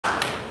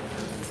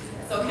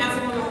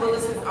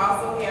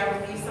Also, here, I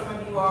believe some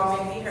of you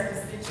all may be her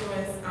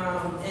constituents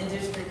in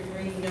District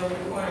 3, you know,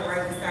 we're going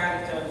right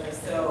beside each other.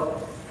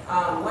 So,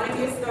 want to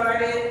get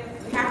started.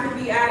 We have to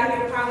be out of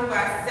here probably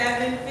by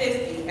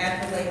 7:50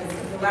 at the latest,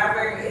 because the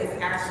library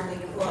is actually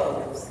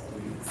closed.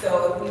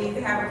 So if we need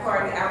to have a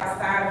party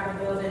outside of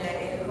the building at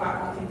 8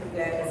 o'clock, we can do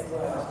that as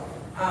well.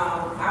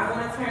 I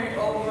want to turn it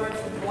over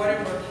to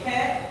Gordon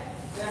Burkett.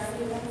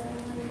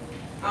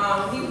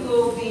 He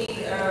will be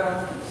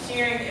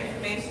sharing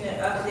information and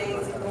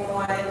updates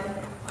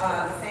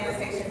on the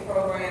sanitation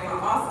program.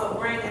 Also,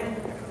 Brandon,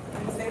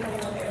 can you say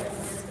something there?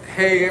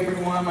 Hey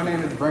everyone, my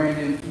name is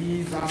Brandon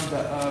Eves. I'm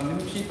the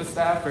new Chief of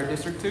Staff for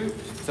District 2.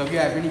 So if you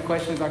have any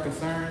questions or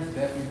concerns,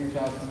 definitely reach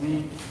out to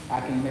me.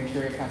 I can make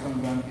sure Councilman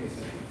Brown gets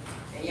it.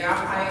 And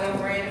y'all probably know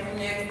Brandon from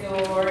next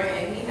door,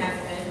 and he has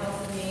been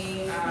helping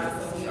me,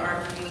 so we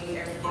are getting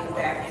everything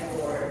back in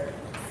order.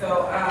 So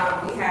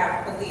we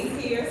have police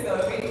here, so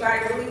if anybody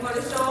really want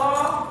to show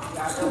off,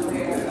 y'all know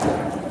where to go.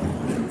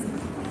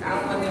 I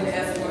don't want them to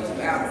escort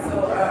you out. So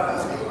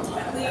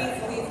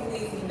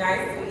please be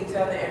nice to each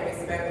other and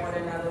respect one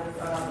another.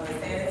 The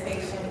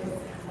sanitation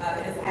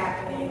is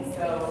happening,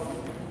 so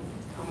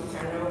I'm going to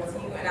turn it over to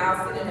you, and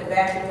I'll sit in the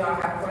back if y'all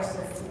have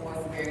questions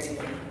towards the very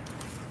end.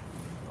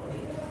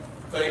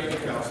 Thank you,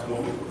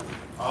 Councilwoman.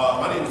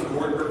 My name is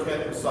Gordon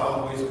Burkett, the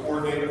Solid Waste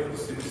Coordinator for the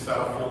City of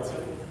South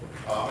Fulton.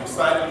 I'm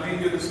excited to be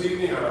here this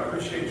evening. I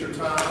appreciate your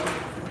time.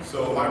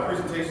 So my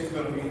presentation is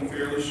going to be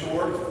fairly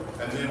short,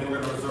 and then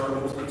we're going to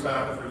reserve most of the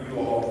time for you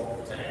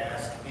all to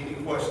ask any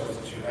questions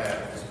that you have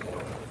at this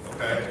point.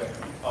 Okay?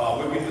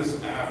 With me this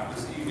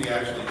evening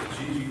actually is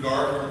Gigi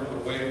Gardner, who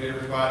waved to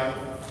everybody.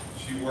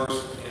 She works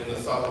in the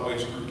solid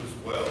waste group as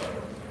well.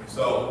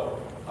 So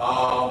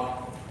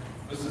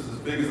this is as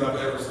big as I've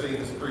ever seen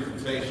this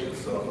presentation,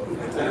 so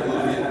it'll take a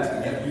little bit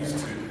to get used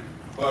to.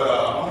 But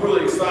I'm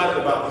really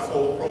excited about this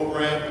whole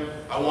program.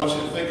 I want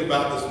you to think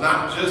about this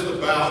not just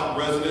about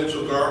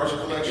residential garbage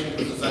collection,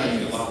 because it's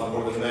actually a lot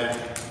more than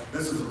that.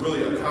 This is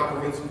really a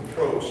comprehensive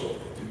approach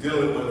to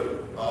dealing with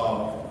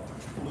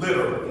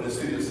litter in the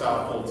city of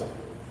South Fulton.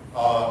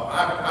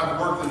 I've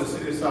worked in the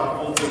city of South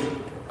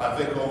Fulton, I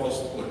think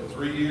almost,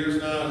 3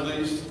 years now at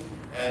least.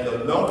 And the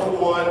number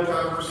one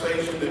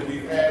conversation that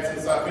we've had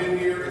since I've been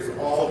here is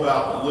all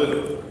about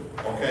litter,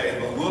 okay?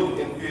 The look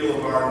and feel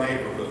of our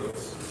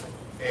neighborhoods.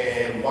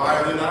 And why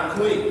are they not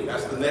clean?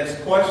 That's the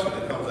next question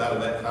that comes out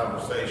of that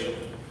conversation.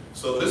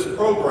 So this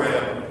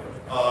program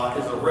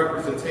is a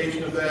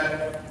representation of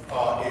that.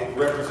 It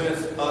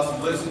represents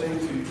us listening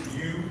to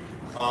you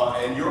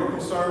and your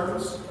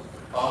concerns,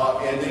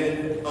 and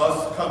then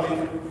us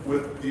coming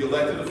with the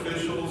elected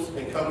officials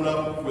and coming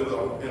up with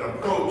an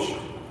approach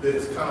that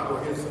is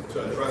comprehensive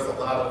to address a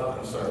lot of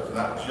concerns,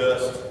 not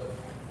just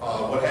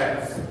what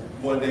happens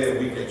one day a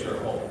week at your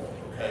home,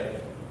 okay?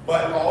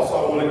 But also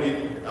I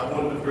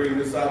wanted to bring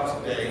this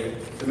out today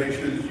to make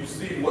sure that you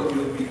see what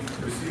you'll be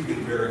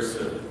receiving very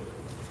soon.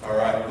 All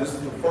right, this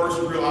is the first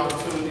real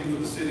opportunity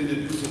for the city to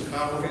do some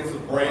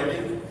comprehensive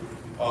branding.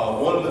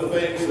 One of the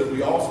things that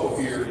we also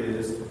hear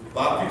is a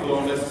lot of people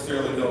don't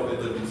necessarily know if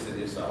they live in the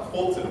city of South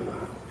Fulton or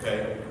not,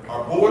 okay?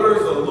 Our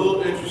borders are a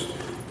little interesting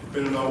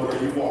depending on where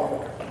you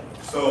are.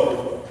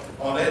 So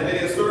on that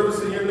day of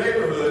service in your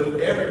neighborhood,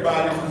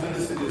 everybody who's in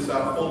the city of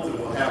South Fulton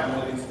will have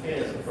one of these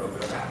cans in front of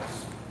their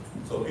house.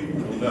 So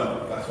people will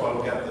know. That's why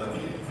we got the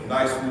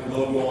nice new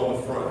logo on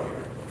the front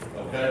here,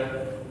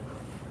 okay?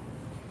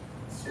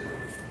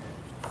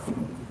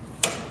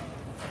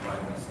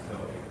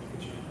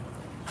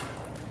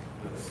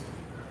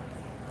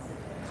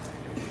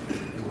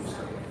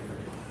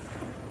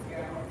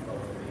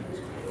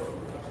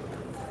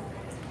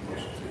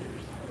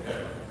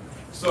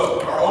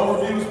 So our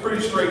overview is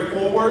pretty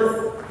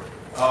straightforward.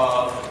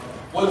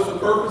 What is the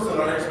purpose and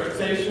our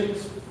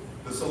expectations?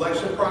 The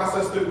selection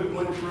process that we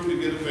went through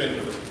to get a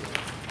vendor.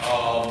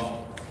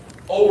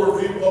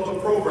 Overview of the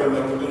program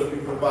that we're going to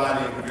be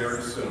providing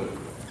very soon.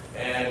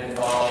 And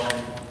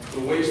the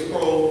Waste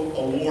Pro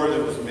award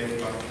that was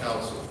made by the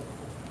council.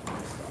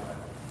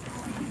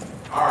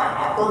 All right,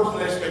 our purpose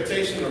and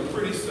expectations are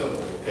pretty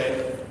simple,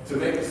 okay? To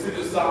make the city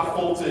of South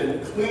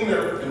Fulton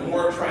cleaner and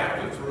more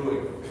attractive through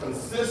a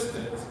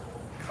consistent,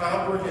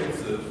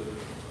 comprehensive,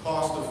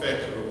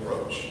 cost-effective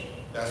approach.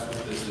 That's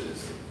what this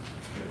is.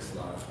 Next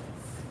slide.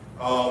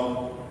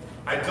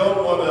 I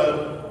don't want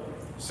to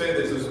say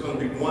that there's going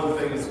to be one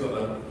thing that's going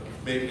to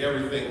make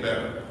everything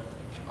better.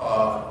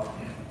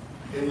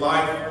 In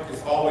life,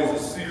 it's always a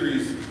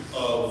series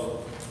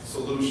of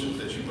solutions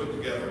that you put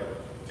together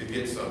to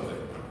get something.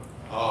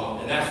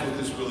 And that's what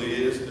this really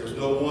is. There's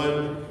no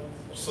one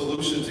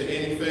solution to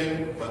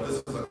anything, but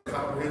this is a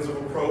comprehensive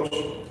approach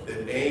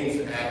that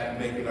aims at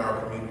making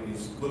our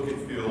communities look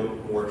and feel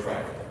more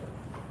attractive.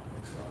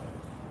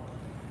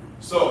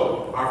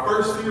 So, our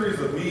first series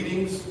of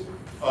meetings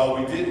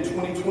we did in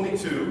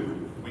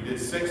 2022. We did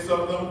 6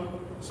 of them,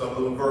 some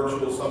of them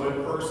virtual, some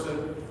in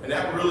person, and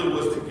that really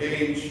was to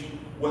gauge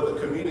what the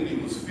community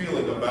was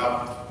feeling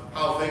about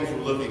how things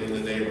were looking in the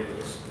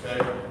neighborhoods,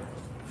 okay?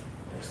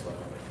 Next slide.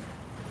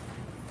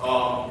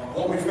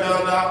 What we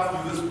found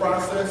out through this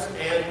process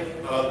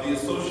and the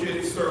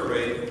associated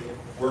survey,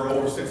 where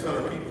over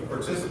 600 people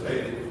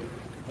participated,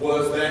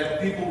 was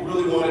that people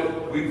really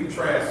wanted weekly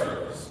trash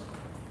service.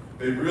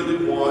 They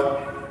really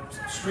want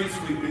street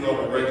sweeping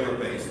on a regular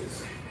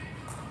basis.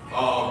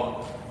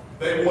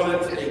 They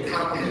wanted a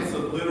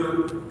comprehensive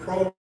litter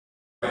program.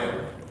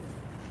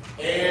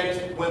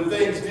 And when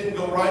things didn't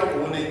go right,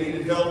 or when they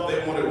needed help,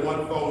 they wanted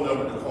one phone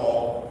number to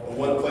call or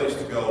one place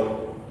to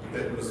go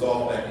that would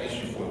resolve that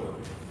issue for them.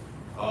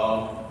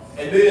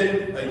 And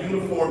then a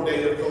uniform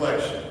day of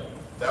collection.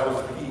 That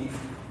was the key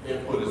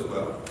input as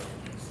well.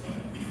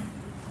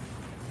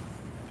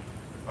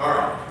 All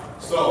right,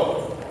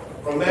 so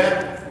from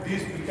that,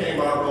 these became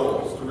our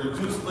goals: to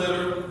reduce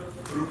litter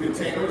through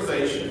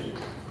containerization,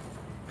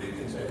 big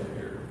container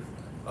here,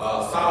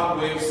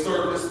 solid waste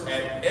service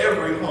at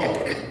every home.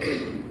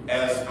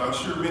 As I'm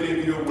sure many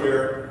of you are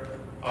aware,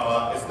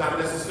 it's not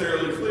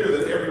necessarily clear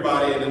that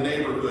everybody in the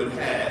neighborhood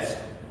has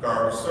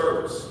garbage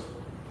service.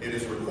 It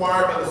is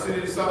required by the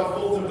city of South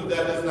Fulton, but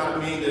that does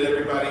not mean that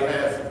everybody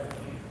has it.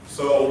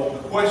 So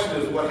the question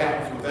is, what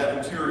happens with that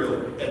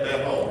material at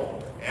that home?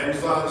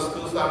 Amazon is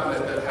still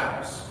stopping at that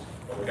house,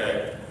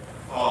 okay?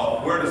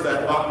 Where does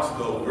that box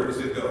go? Where does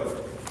it go?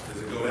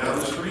 Does it go down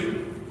the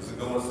street? Does it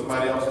go in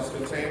somebody else's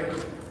container?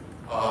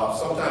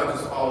 Sometimes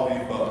it's all of the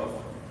above.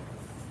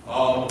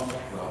 I'll go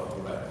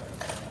back.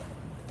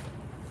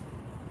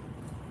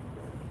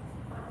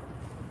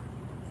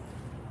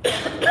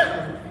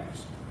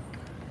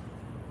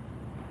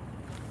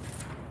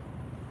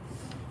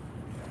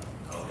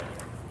 Okay.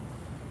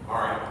 All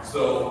right,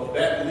 so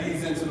that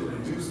leads into the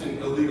reducing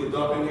illegal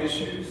dumping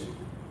issues.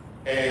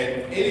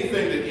 And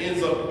anything that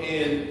ends up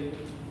in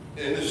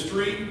the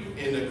street,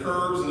 in the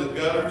curbs and the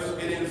gutters,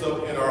 it ends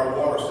up in our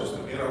water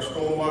system, in our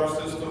stormwater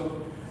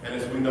system. And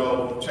as we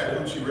know,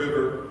 Chattahoochee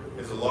River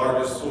is the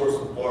largest source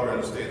of water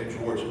in the state of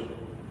Georgia.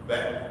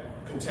 That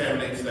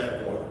contaminates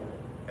that water.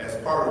 As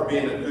part of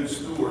being a good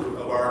steward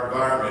of our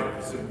environment,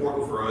 it's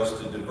important for us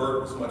to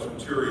divert as much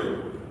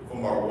material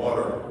from our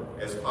water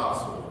as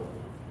possible.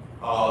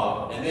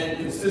 And then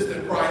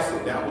consistent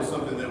pricing, that was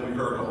something that we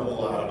heard a whole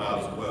lot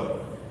about as well.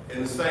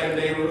 In the same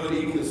neighborhood,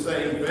 even the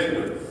same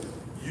vendor,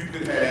 you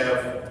could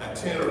have a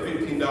 $10 or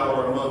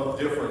 $15 a month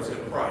difference in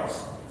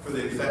price for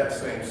the exact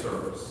same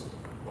service.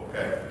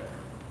 Okay,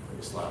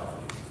 next slide,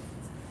 please.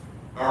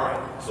 All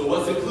right, so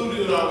what's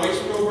included in our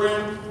waste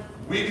program?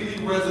 Weekly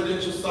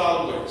residential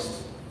solid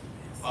waste,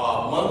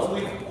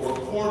 monthly or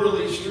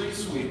quarterly street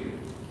sweeping.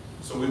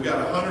 So we've got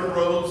 100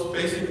 roads,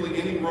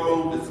 basically any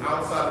road that's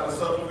outside of the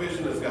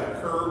subdivision that's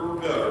got curb or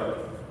gutter,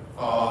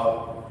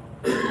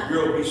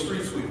 we'll be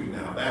street sweeping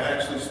now. That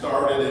actually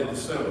started in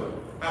December.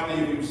 How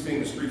many of you have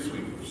seen the street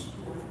sweepers?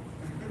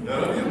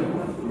 None of you?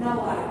 No.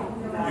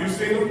 You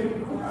seen them?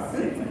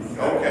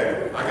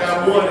 Okay, I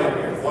got one in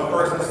here. One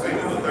person's seen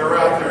them, but they're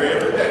out there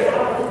every day.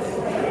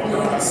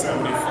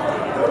 75.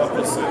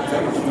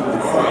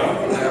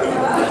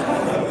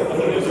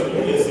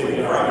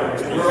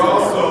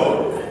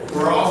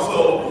 We're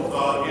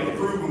also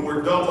improving.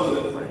 We're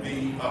doubling the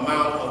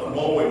amount of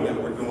mowing that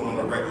we're doing on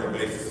a regular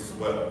basis as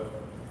well.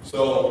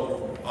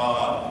 So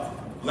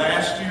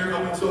last year,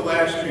 up until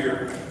last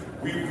year,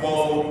 we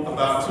mowed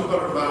about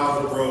 200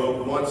 miles of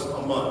road once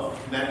a month,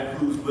 and that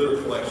includes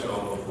litter collection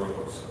on those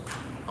roads.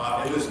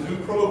 In this new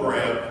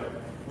program,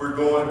 we're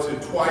going to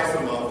twice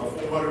a month for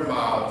 400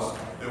 miles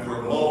that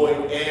we're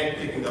mowing and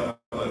picking up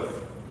litter.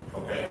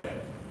 Okay.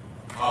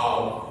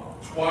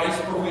 Twice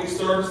per week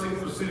servicing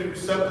for city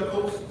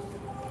receptacles.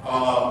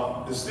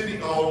 The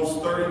city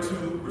owns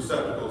 32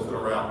 receptacles that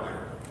are out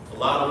there. A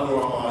lot of them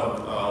are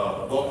on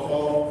Buck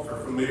Hall, if you're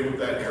familiar with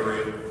that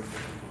area.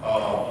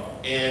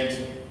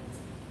 And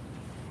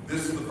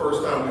this is the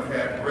first time we've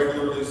had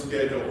regularly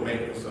scheduled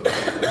maintenance of those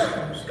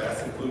receptacles.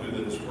 That's included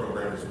in this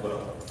program as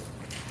well.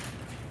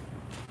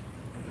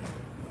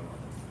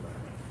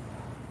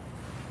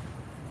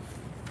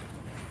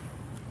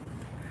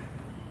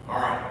 All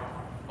right.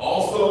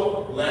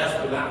 Also, last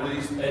but not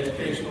least,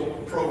 educational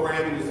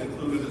programming is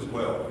included as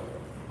well.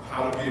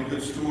 How to be a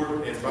good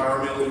steward,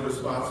 environmentally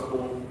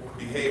responsible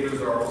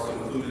behaviors are also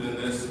included in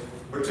this,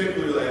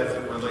 particularly as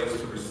it relates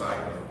to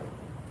recycling.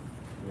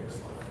 Next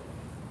slide.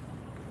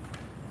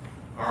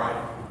 All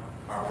right.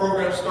 Our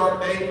program start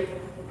date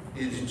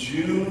is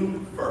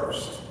June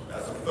 1st.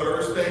 That's a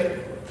Thursday.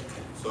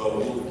 So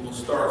we'll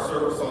start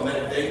service on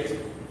that date.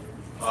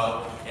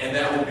 And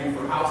that will be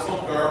for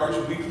household garbage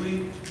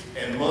weekly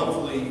and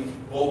monthly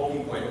bulky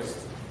waste.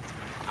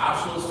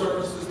 Optional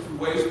services through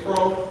Waste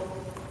Pro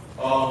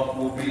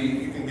will be,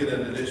 you can get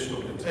an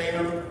additional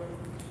container,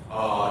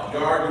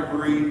 yard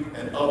debris,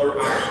 and other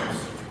options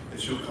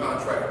that you'll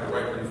contract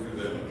directly through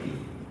them.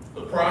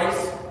 The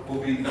price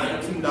will be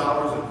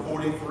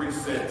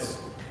 $19.43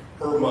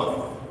 per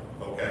month,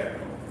 okay?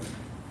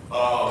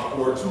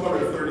 Or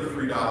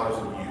 $233 a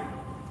year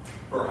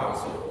per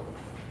household.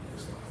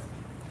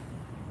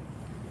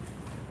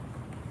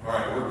 All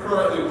right, we're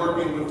currently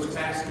working with the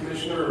tax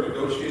commissioner,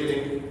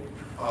 negotiating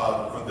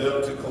for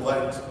them to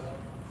collect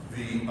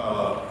the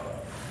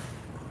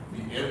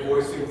The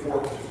invoicing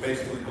for us is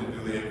basically to do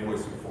the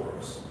invoicing for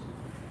us.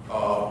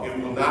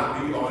 It will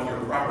not be on your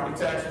property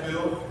tax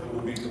bill. It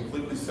will be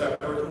completely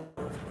separate.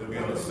 It will be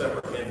on a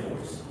separate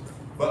invoice.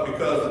 But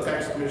because the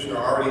tax commissioner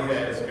already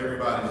has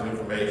everybody's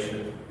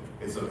information,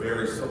 it's a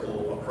very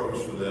simple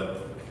approach for them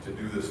to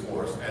do this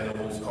for us, and it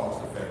will be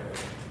cost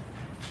effective.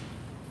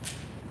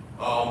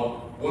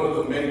 One of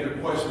the major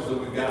questions that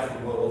we got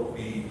will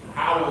be,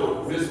 how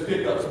will missed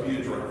pickups be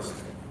addressed?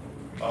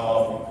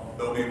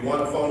 There'll be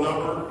one phone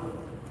number.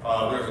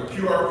 There's a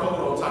QR code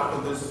on top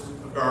of this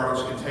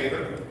garbage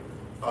container.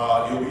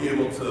 You'll be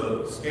able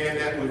to scan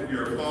that with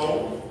your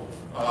phone.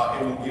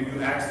 It will give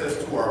you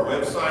access to our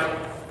website.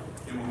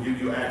 It will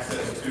give you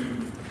access to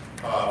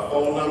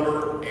phone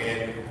number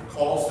and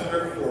call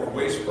center for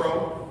Waste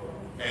Pro.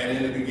 And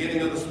in the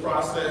beginning of this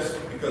process,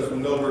 because we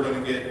know we're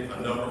going to get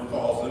a number of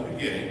calls in the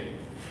beginning,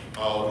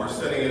 we're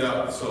setting it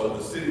up so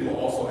the city will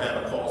also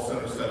have a call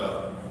center set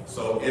up.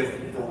 So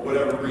if for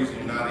whatever reason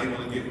you're not able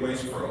to get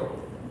Waste Pro,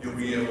 you'll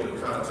be able to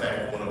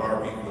contact one of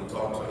our people and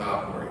talk to an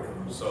operator.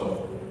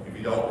 So if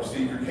you don't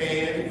receive your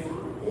can,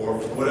 or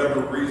for whatever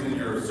reason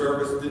your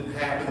service didn't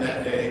happen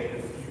that day,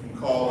 you can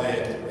call in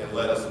and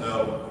let us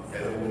know,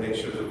 and then we'll make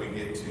sure that we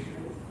get to you.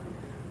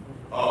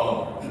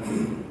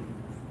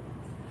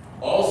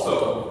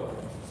 Also,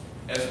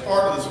 as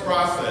part of this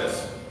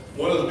process,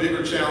 one of the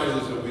bigger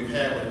challenges that we've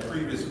had with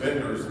previous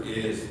vendors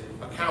is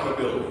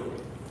accountability,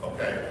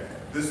 okay?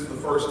 This is the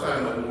first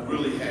time that we'll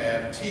really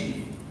have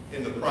teeth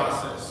in the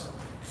process.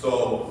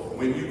 So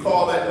when you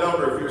call that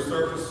number, if your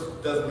service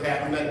doesn't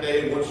happen that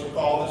day, once you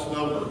call this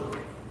number,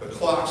 the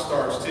clock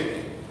starts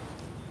ticking.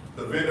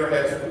 The vendor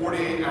has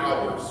 48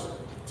 hours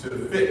to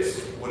fix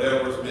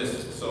whatever's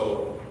missing.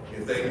 So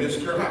if they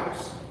missed your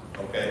house,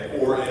 okay,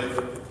 or if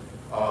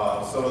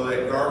some of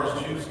that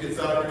garbage juice gets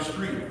out of your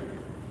street,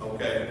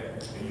 okay,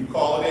 and you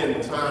call it in,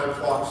 the time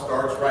clock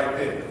starts right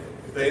then.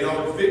 If they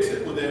don't fix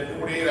it within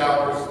 48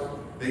 hours,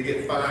 they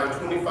get fined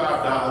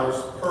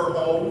 $25 per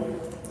home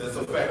that's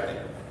affected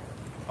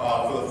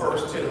for the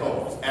first 10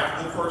 homes.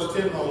 After the first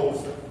 10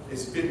 homes,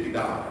 it's $50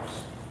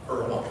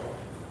 per home,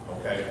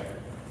 okay?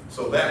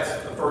 So that's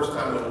the first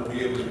time that we'll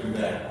be able to do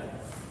that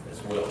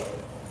as well.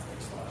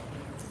 Next slide.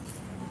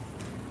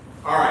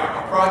 All right,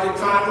 our project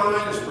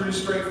timeline is pretty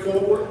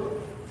straightforward.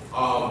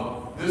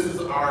 This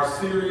is our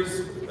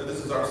series,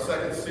 this is our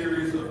second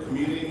series of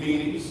community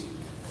meetings,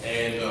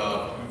 and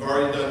we've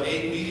already done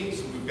 8 meetings,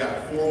 so we've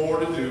got 4 more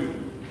to do.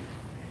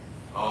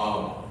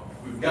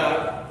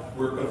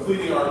 We're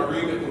completing our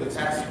agreement with the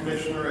tax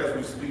commissioner as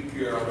we speak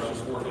here. I was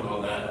just working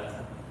on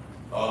that.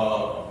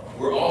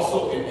 We're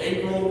also in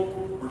April,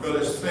 we're going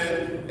to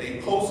send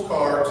a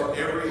postcard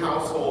to every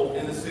household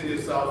in the city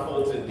of South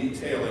Fulton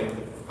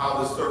detailing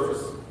how the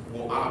service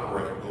will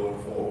operate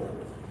going forward.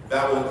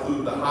 That will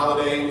include the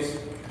holidays.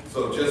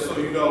 So just so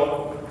you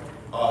know,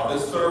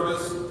 this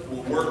service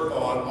will work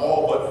on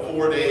all but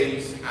 4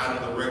 days out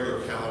of the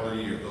regular calendar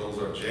year. Those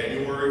are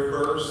January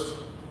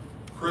 1st,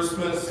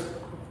 Christmas,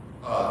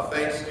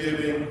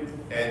 Thanksgiving,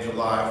 and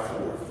July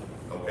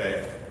 4th,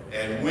 okay?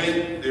 And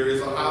when there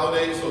is a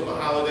holiday, so if the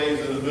holiday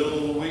is in the middle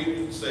of the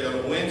week, say on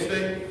a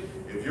Wednesday,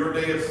 if your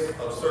day of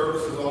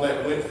service is on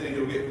that Wednesday,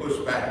 you'll get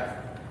pushed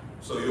back.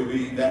 So you'll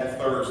be that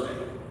Thursday,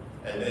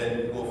 and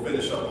then we'll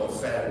finish up on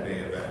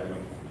Saturday of that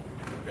week,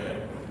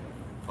 okay?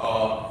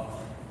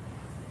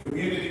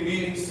 Community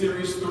meeting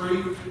series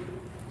 3.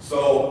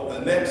 So the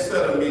next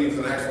set of meetings,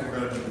 and actually we're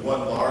going to do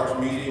one large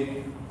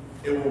meeting.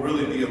 It will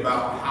really be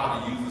about how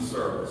to use the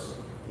service.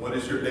 What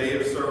is your day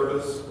of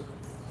service?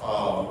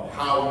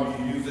 How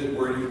do you use it?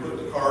 Where do you put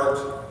the cart?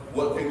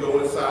 What can go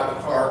inside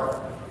the cart?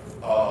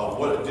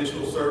 What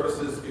additional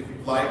services, if you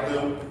like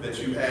them, that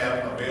you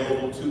have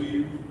available to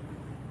you?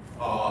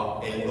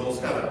 And those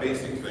kind of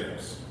basic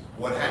things.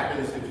 What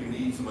happens if you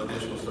need some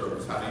additional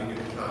service? How do you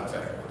get in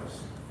contact with us?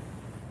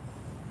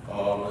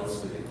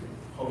 Let's see.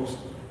 Post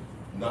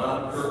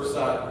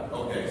non-curbside.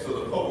 Okay,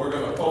 so we're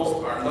going to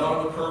post our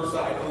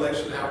non-curbside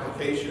collection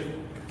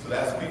application. So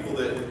that's people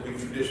that we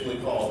traditionally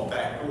call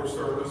backdoor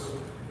service.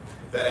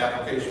 That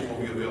application will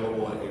be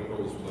available in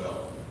April as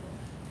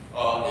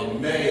well.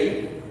 In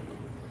May,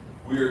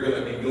 we are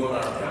going to be doing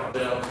our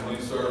countdown to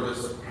new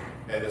service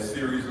and a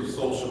series of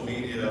social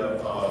media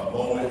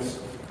moments.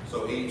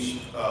 So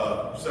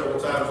several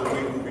times a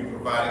week, we'll be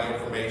providing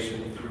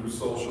information through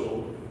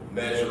social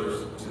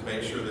measures to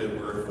make sure that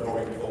we're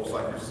informing folks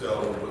like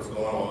yourself of what's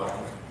going on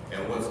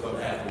and what's going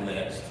to happen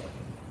next.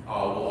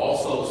 We'll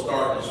also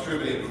start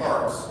distributing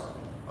carts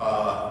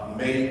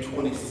May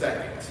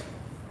 22nd,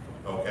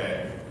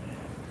 okay?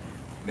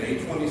 May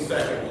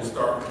 22nd, we'll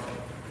start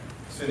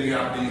sending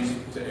out these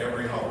to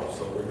every home.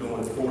 So we're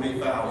doing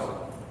 40,000.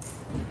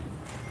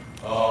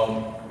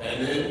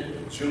 And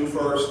then June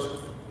 1st,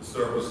 the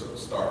service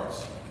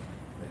starts.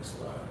 Next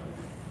slide.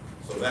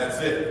 So that's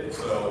it.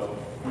 So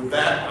with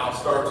that, I'll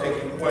start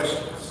taking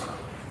questions.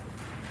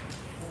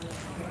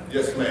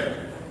 Yes,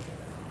 ma'am.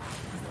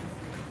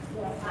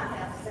 Well, I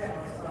have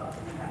several, so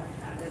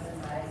I just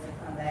advise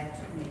to come back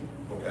to me.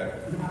 Okay.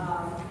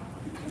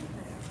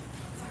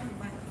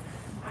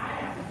 I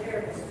am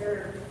very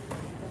disturbed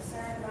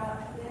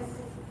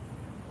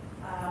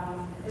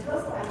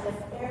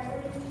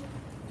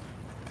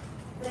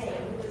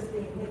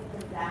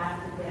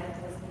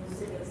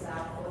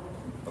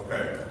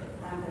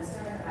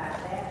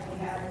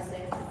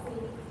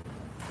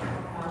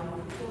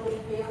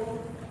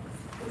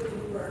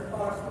were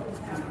forced to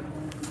become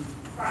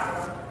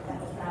proper, that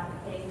was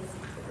not the case.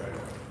 Okay.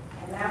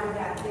 And now we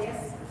got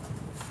this,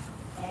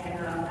 and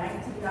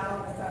 $19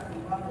 or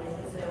something monthly,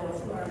 so it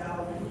was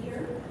 $200 a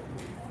year.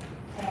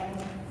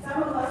 And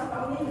some of us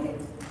don't need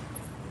it.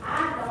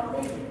 I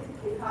don't need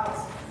it because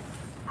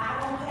I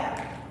don't have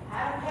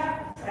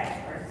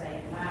trash per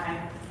se.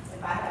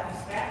 If I have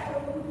a scrap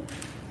food,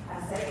 I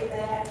save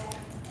that.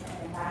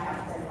 And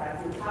if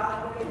I do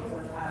holidays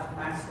or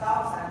my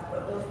stalks, I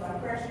put those in my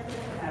pressure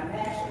cooker and I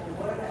mash it and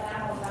whatever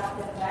animals out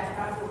there back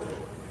my food.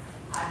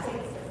 I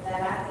take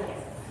that out there.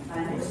 My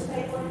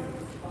newspaper,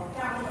 or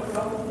county of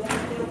roads, I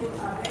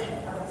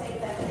will take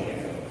that there.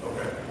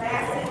 Okay.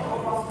 Pass it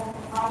almost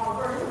on the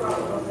first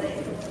road, those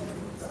things.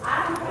 So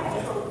I don't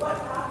have, so what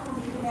option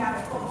do you have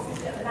to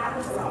post it, and I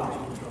was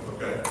wrong.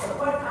 Okay. So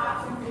what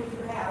option do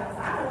you have?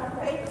 I don't want to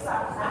pay for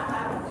something, I'm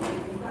not going to do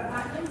it, but I'm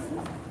not using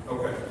it.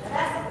 Okay. And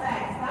that's the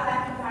fact, it's not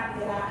like I'm trying to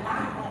get out, and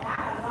I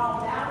have gone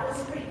down the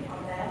street, on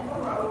down the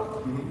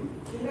road,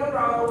 Union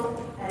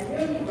Road, and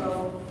Union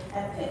Road,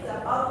 and picked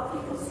up other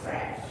people's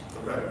trash.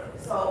 Okay.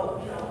 So,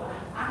 you know,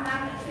 I'm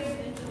not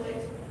contributing to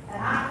it,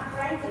 and I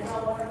frankly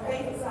don't want to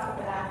pay for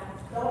something that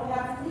I don't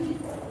have to need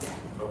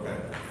for. Okay.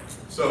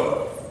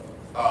 So,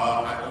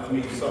 let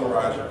me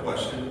summarize your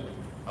question.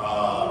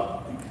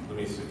 Let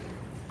me see.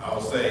 I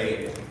will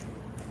say,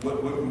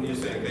 what you're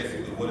saying,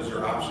 basically, what is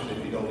your option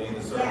if you don't need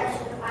the service?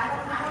 Yes,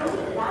 I don't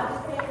need it, I was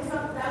paying for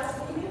something else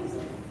to use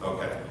it.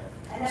 Okay.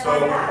 And then So- I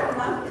got a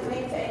month, it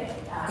may take,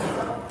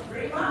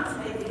 3 months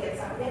maybe to get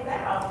something, get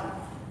that off,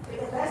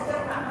 because that's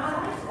just not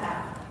my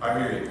lifestyle. I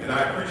hear you, and I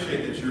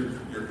appreciate that you're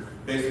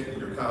basically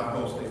you're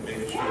composting,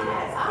 making sure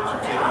Yes, that all you're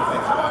of taking that,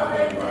 things all out of of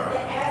the it, they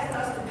environment. asked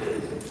us to do.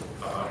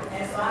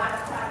 And so I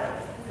try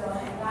to,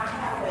 and not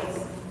have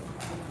waste.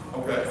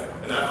 Okay,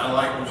 and I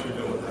like what you're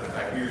doing.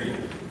 I hear you.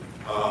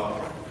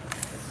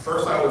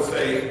 First, I would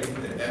say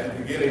that at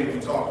the beginning we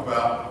talked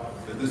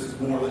about that this is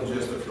more than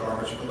just a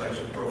garbage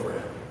collection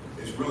program.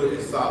 It's really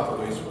a solid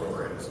waste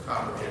program. It's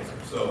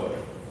comprehensive. So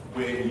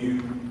when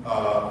you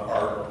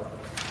are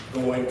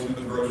going to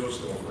the grocery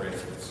store, for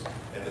instance,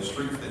 and the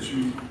streets that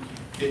you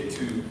get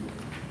to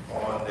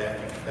on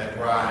that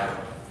ride,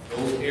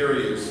 those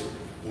areas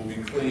will be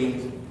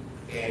cleaned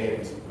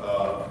and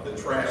the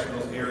trash in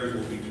those areas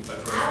will be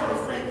addressed I more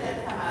was think frequently.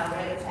 that come out of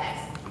regular tax.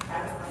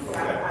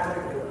 I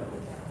would do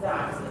it,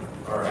 honestly.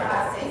 All right. So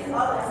I say,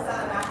 other than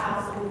selling my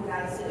house and moving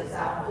out of the city of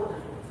South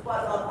Fulton, what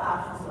other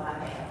options do I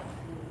have?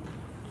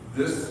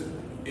 This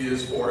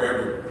is for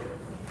everyone.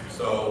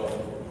 So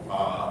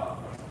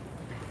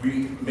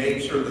we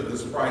made sure that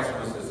this price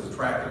was as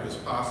attractive as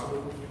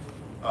possible.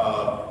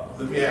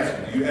 Let me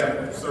ask you, do you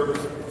have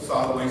service,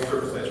 solid waste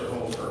service at your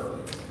home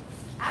currently?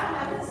 I don't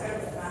have any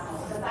service in my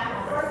home, because I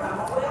have work, I'm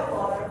a well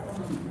water,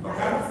 I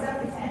have a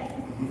septic tank.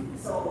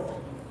 So,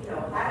 you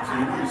know, So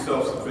you're pretty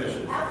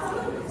self-sufficient.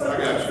 Absolutely. So I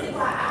got you. see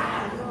why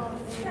I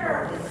am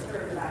terribly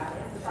disturbed about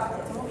this,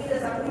 because it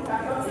is something I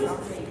don't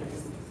use to me.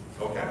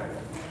 Okay.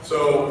 So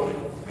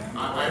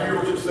I hear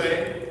what you're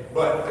saying,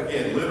 but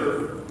again,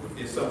 litter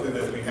is something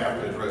that we have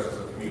to address as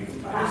a community.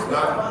 But And I'm it's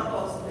not not,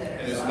 one post there.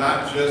 and it's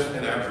not just,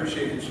 and I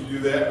appreciate that you do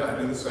that, and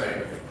I do the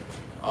same.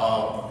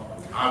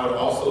 I would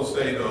also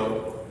say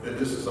though, that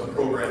this is a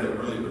program that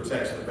really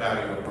protects the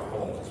value of our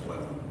homes as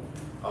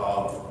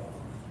well.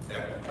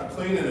 A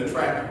clean and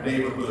attractive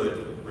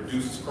neighborhood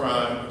reduces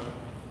crime,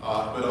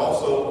 but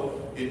also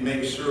it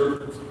makes sure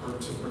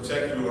to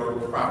protect your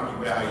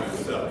property value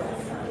itself.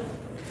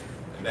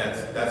 And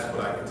that's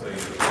what I can tell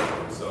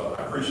you. So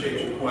I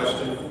appreciate your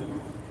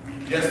question.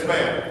 Yes,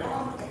 ma'am.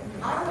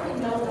 I already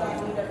know that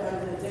I need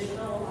an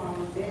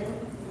additional, bin.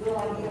 Will I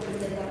be able to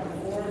get that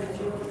before the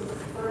June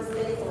first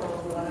day or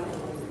will I?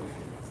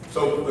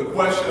 So the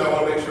question, I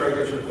want to make sure I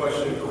get your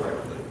question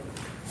correctly.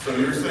 So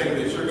you're saying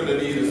that you're going to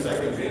need a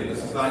second bin.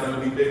 This is not going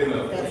to be big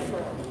enough. That's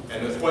correct.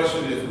 And the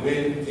question is,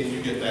 when can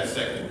you get that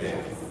second bin?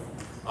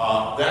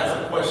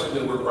 That's a question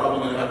that we're probably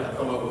going to have to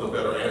come up with a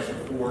better answer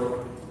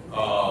for.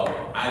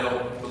 I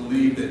don't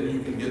believe that you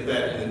can get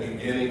that in the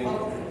beginning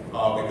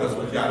because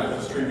we've got to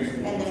distribute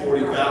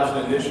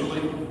 40,000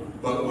 initially,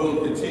 but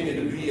we'll continue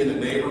to be in the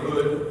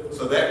neighborhood.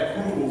 So that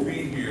crew will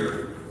be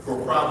here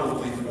for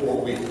probably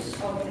 4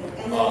 weeks. Okay.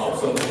 And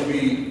So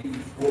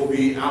we'll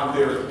be out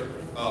there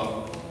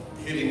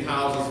hitting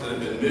houses that have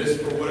been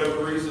missed for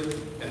whatever reason,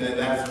 and then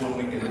that's when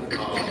we can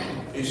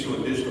issue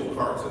additional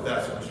carts if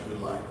that's what you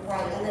would like.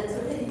 right, and then to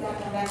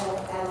piggyback on that,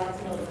 I'd like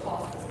to know the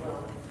cost as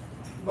well.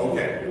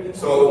 Okay,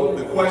 so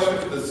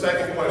the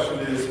second question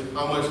is,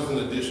 how much is an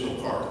additional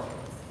cart?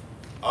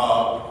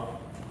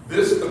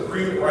 This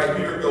agreement right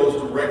here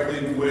goes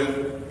directly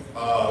with,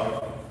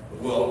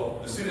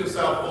 the city of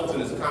South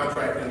Fulton is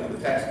contracting with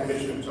the tax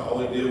commission to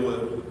only deal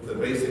with the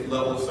basic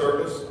level of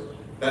service.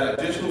 That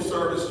additional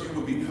service, you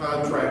would be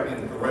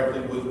contracting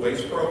directly with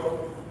Waste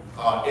Pro.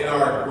 In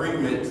our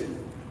agreement,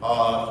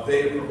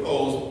 they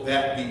proposed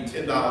that be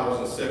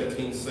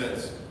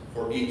 $10.17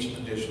 for each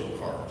additional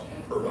cart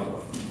per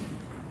month.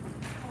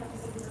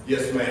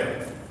 Yes,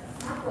 ma'am.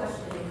 My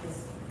question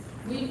is,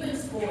 we've been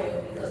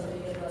spoiled because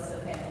many of us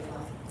have had a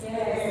lot.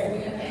 Yes.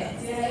 We have had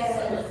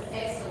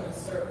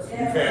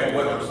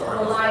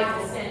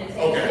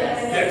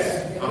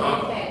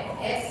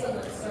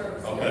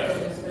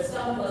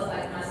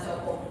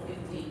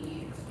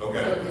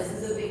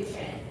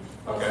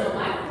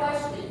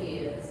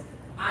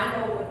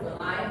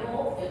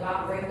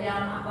I break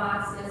down my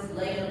boxes,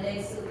 lay them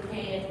next to the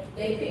can,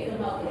 they pick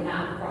them up and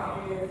not a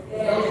problem.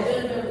 Those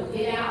gentlemen will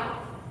get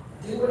out,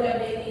 do whatever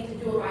they need to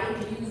do. I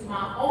even use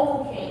my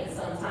own can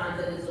sometimes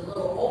that is a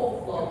little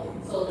overflow,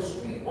 so the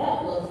street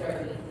won't look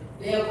dirty.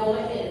 They'll go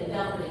ahead and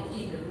dump it and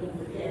keep it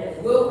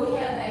moving. Will we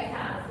have that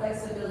kind of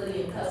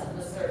flexibility and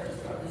customer service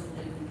from this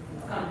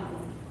new company?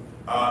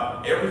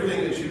 Everything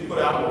that you put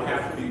out will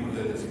have to be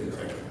within this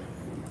container.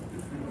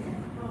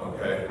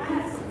 Okay?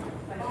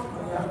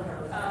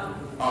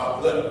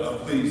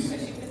 Please,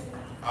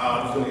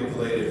 I'm just going to get the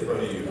lady in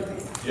front of you.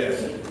 Yes.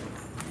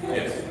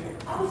 Yes.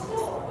 Oh,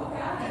 sure.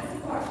 Okay, I'll ask you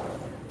a question.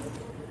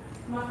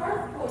 My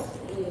first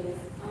question is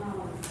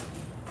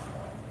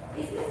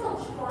this a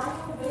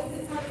trial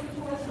basis type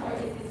situation or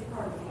is this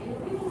permanent? And the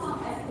reason why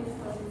I'm asking this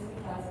question is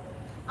because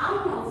I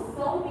know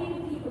so many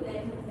people that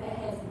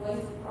has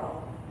waste pro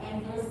and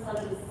their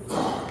service to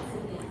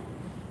them.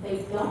 They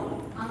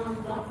don't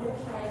dump their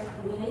trash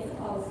when they're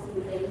supposed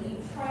to. They leave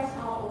trash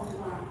all over the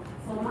ground.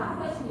 So my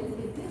question is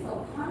this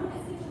a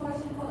permanent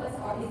situation for us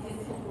or is this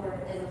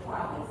temporary as a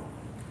trial basis?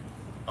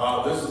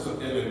 This is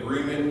an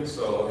agreement,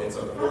 so it's a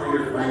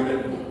 4-year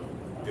agreement.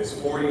 It's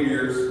 4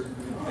 years.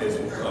 It's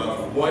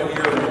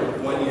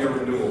 1 year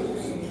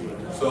renewals.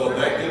 So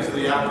that gives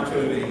the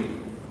opportunity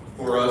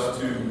for us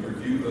to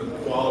review the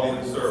quality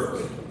of the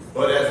service.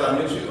 But as I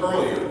mentioned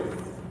earlier,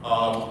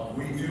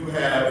 we do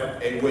have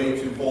a way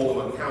to hold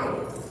them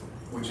accountable,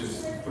 which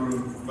is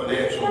through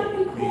financial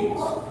means.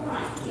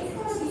 It's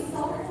going to be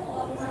so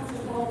cool up to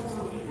hold them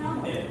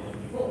accountable.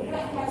 But what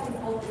happens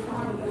over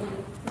time when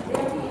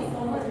there being so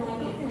much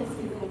money in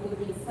penalty that would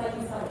be such a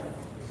service?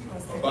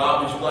 Bob,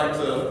 would you like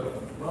to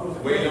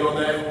weigh in on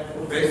that?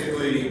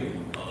 Basically,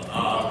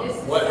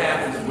 what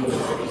happens when the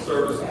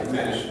service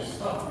diminishes?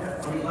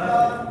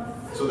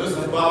 So this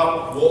is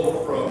Bob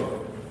Wolf from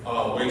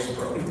Waste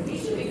Pro. He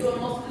should be doing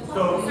most of the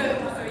So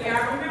talking.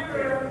 y'all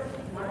remember,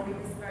 want to be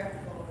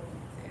respectful.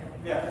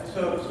 Yeah,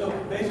 so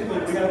basically,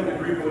 we have an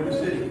agreement with the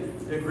city.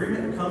 The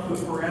agreement comes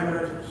with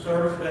parameters,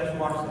 service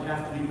benchmarks that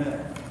have to be met.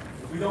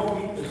 If we don't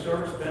meet the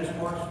service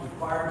benchmarks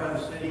required by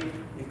the city,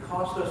 it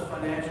costs us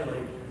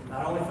financially,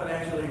 not only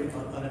financially,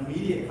 an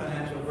immediate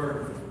financial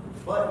burden,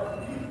 but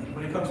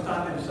when it comes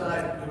time to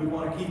decide, do we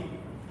want to keep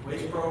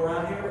Waste Pro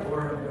around here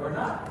or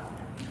not?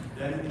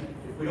 Then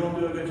if we don't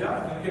do a good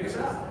job, it's going to kick us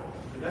out.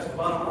 That's the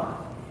bottom line.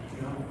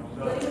 You know?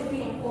 But it would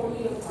be in 4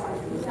 years,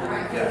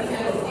 right? Yeah.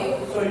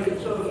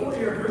 So the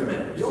 4-year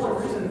agreement, the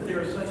only reason that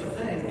there is such a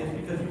thing is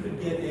because you could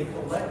get a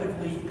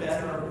collectively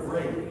better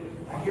rate.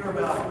 I hear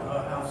about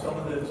how some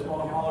of the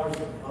small haulers,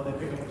 they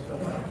pick up the stuff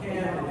when they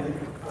can,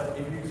 but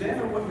if you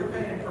examine what you're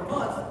paying per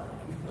month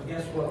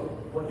against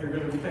what you're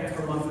going to be paying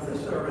per month for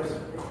this service,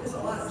 it's a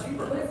lot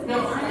cheaper. No,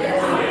 it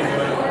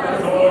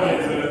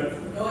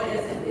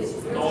isn't. It's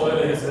really. No,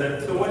 it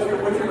isn't. So what's your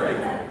rate?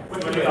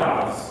 $20.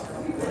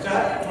 What's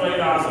that? $20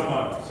 a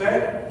month. Say?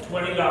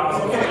 $20.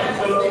 Okay,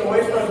 so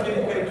Waste Pro is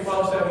getting paid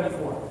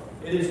 $12.74.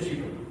 It is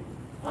cheaper.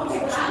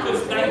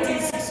 It's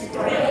 1963.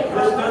 This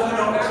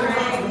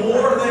includes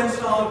more than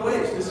solid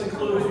waste. This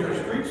includes your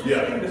street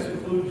sweeping, this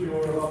includes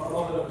your,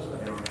 all the other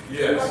stuff.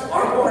 Yes.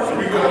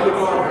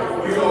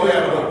 We go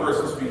have one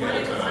person speak at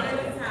a One time. at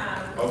a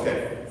time. Okay.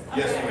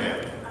 Yes, ma'am.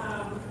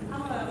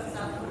 I'm a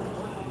sophomore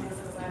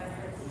for the last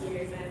 30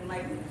 years, and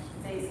like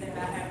they said, I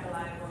have a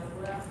lot going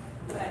well,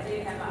 but I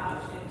did have an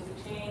option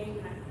to change,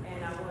 and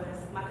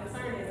my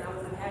concern is I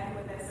wasn't happy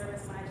with that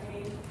service when I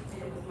changed, and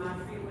it was my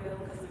free will,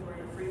 because we were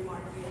in a free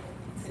market,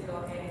 to go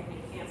ahead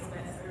and cancel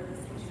that service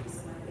and choose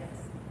somebody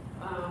else.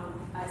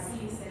 I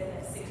see you said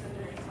that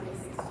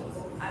 626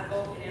 people. I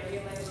vote in every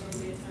election,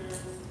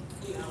 midterms,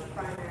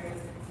 primaries,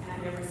 and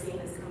I've never seen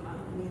this come up.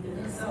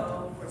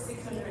 So for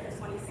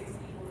 626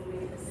 people, we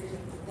made a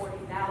decision for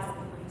 40,000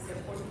 people. You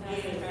said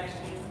 40,000 trash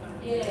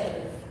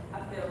cans. I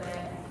feel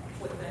that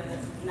with the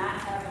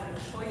not having a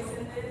choice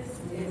in this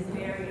is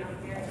very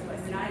unfair to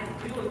us. And I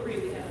do agree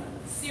we have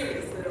a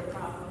serious little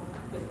problem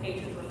with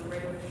patrons on the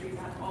regular streets.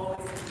 I've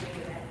always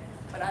complained that.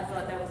 But I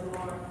thought that was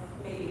more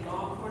maybe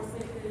law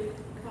enforcement could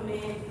come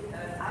in,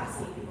 because I've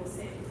seen people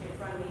sit in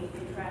front of me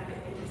in traffic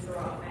and just throw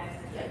out bags.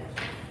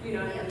 You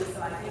know what I mean? So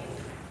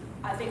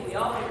I think we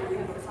all agree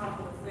we have a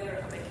problem with litter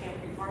of the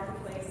Camry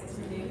Marketplace. It's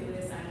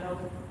ridiculous. I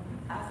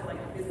feel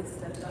like the business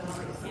has done all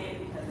they can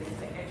because they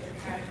put extra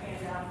trash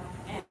cans out,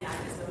 and I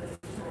just noticed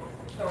people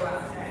throw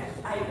out trash.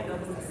 I even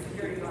noticed the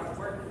security guard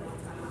working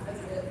one time. I was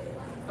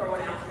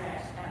throwing out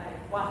trash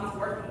while he's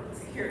working with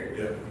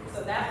security. Yeah. So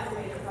that was a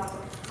major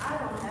problem.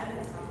 I don't have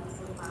any problems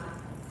with my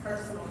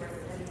personal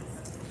residential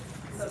service.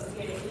 So to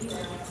get an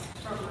email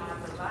from my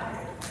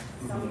provider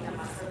telling me that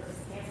my service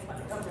is canceled by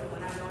the government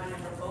when I know I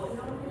never voted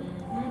on it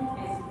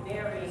is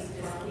very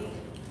misleading.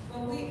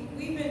 Well,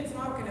 we've been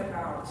talking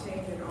about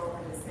changing over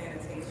the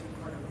sanitation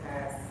for the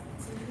past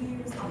 2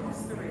 years,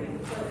 almost 3.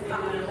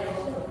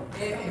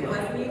 It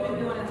wasn't even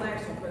doing an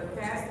election. For the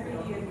past 3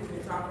 years, we've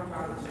been talking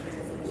about this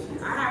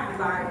transition. I have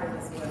relied on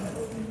this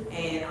one,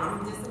 and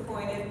I'm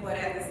disappointed, but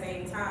at the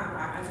same time,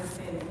 I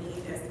understand the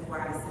need as to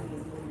why the city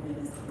is moving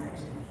in this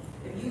direction.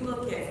 If you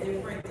look at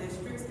different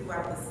districts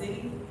throughout the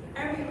city,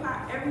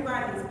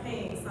 everybody is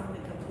paying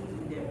something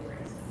completely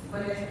different.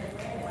 But it's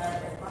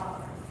the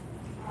problem.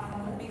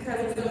 Because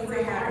it's going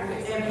to happen,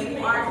 and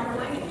people are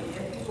complaining,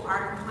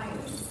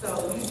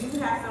 So you do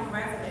have some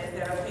residents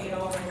that are paying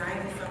over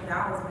 $90-some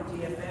for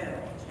GFL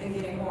and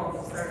getting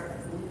horrible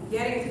service.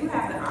 Yet you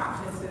have the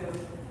option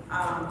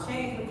to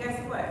change, but guess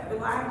what?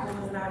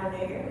 Reliable is not in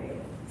their area.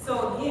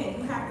 So again,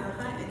 you have to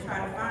hunt and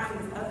try to find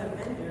these other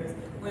vendors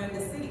where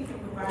the city can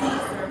provide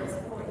the service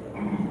for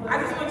you.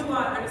 I just want you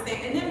all to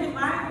understand, and then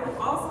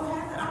Reliable also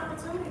has the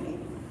opportunity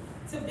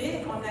to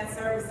bid on that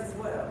service as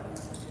well.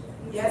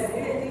 Yes,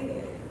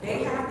 indeed.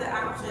 They have the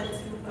option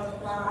to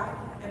apply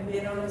and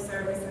bid on the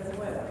service as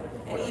well,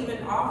 and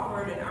even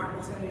offered an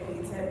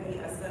opportunity to be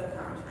a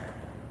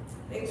subcontractor.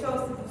 They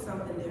chose to do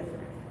something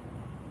different.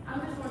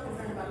 I'm just more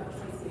concerned about the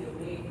choice of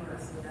big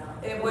versus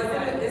without. It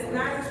wasn't, it's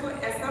not a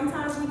choice, and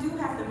sometimes we do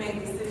have to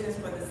make decisions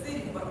for the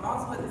city, but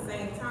also at the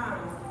same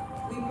time,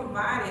 we've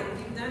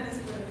done this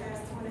for the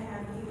past 2.5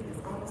 years,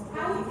 almost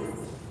 3 years.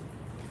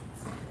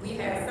 We've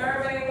had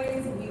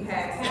surveys, we've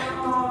had town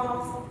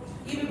halls,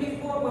 even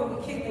before when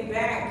we kicked it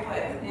back,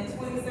 in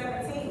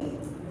 2017,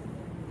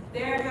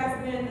 there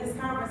has been this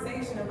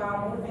conversation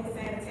about moving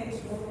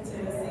sanitation, moving to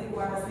a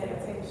citywide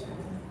sanitation.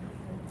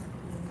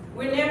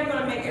 We're never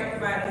gonna make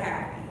everybody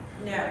happy,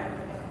 never.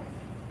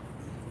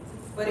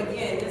 But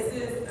again, this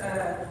is,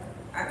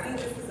 I think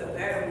this is a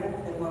better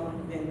move than what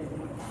we've been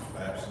doing.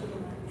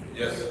 Absolutely.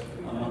 Yes.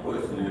 My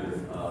question is,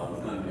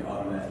 we're going to be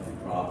automatically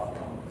dropped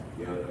from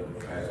the other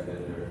trash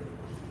vendor,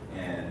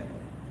 and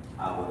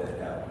how would that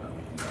happen? I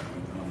mean,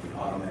 we're going to be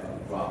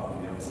automatically dropped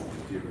from them,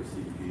 to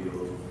receive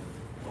bills,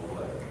 or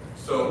what?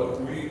 So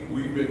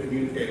we've been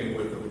communicating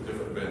with the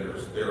different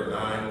vendors. There are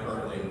 9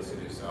 currently in the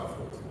city of South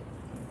Fulton.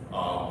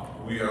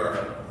 We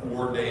are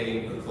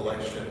coordinating the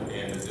collection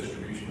and the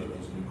distribution of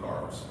these new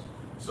cards.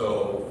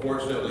 So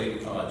fortunately,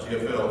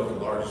 GFL, the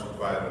largest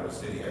provider in the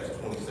city, has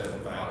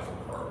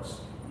 27,000 cards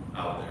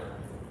out there.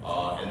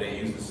 And they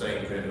use the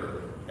same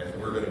vendor as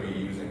we're going to be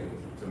using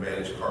to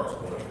manage cards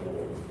going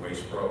forward with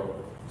Waste Pro.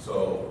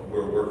 So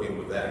we're working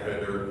with that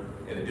vendor.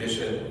 In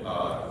addition, 3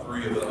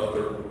 of the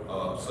other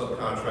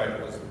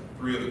subcontractors,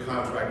 3 of the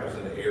contractors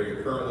in the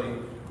area currently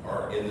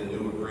are in the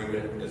new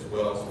agreement as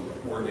well, so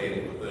we're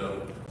coordinating with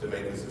them to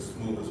make this as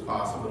smooth as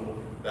possible.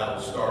 That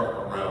will start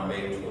around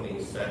May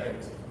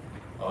 22nd.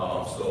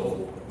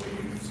 So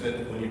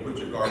when you put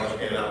your garbage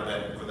can out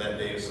for that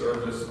day of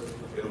service,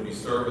 it'll be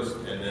serviced,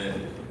 and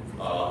then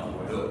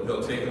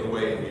they'll take it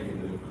away and give you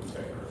the new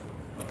container.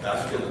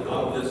 That's still the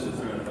goal. This is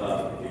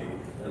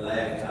the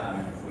lag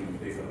time between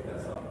pick up,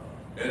 that's all.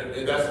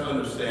 And that's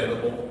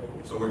understandable.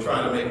 So we're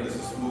trying to make this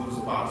as smooth as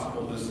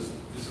possible. This is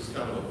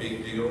kind of a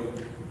big deal.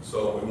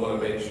 So we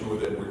want to make sure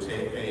that we're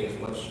paying as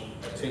much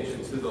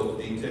attention to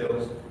those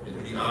details. And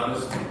to be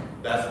honest,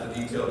 that's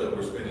the detail that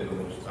we're spending the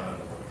most time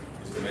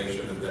on, is to make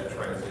sure that that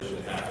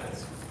transition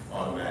happens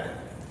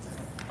automatically.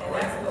 And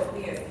that's what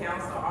we as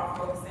council are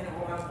focusing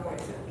on for it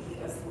to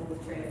be a smooth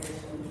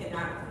transition. We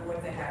cannot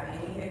afford to have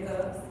any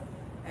hiccups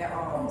at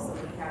all. So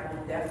we have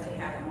to definitely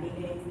have a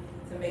meeting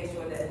to make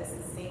sure that this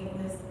is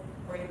seamless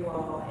for you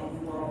all,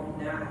 and you all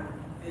will not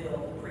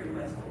feel pretty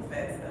much the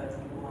effects of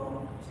you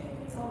all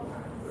changing over.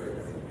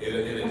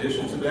 In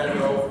addition to that,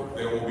 though,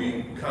 there will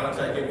be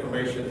contact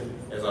information.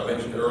 As I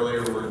mentioned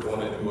earlier, we're going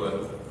to do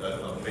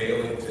a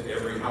mailing to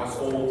every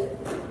household.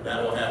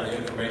 That will have the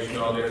information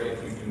on there.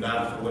 If you do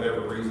not, for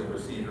whatever reason,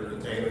 receive your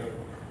container,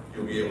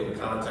 you'll be able to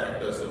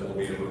contact us, and we'll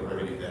be able to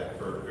remedy that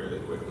fairly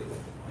quickly.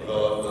 The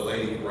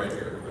lady right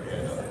here, go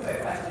ahead. Just a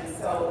quick question.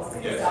 So,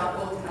 City of Yes.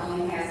 South Fulton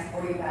only has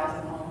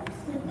 40,000 homes?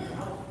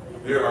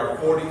 There are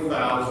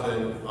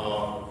 40,000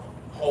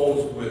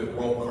 homes with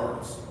roll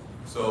carts.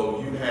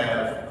 So you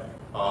have,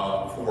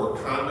 for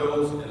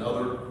condos and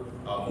other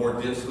more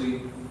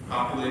densely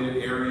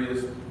populated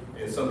areas,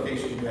 in some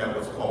cases you have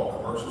what's called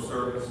commercial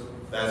service.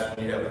 That's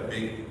when you have a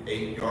big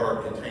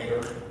 8-yard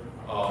container.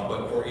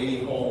 But for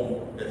any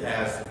home that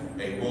has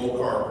a roll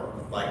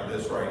cart like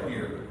this right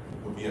here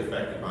would be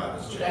affected by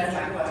this change. That's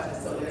my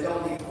question. So there's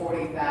only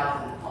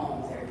 40,000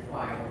 homes that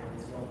require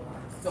this roll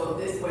cart. So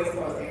this Waste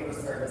Pro is able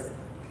to service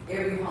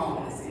every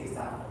home in the City of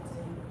South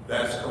Fulton?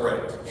 That's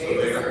correct. So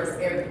They service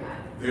everybody?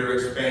 they're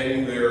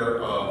expanding their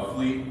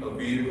fleet of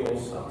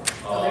vehicles. Okay.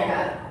 So they're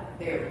not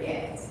there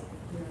yet?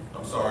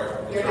 I'm sorry.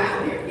 They're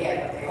not there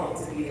yet, but they hope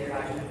to be there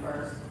by June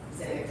 1st. You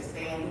said they're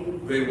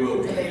expanding? They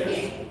will be, So they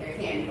yes.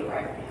 can't do it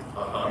right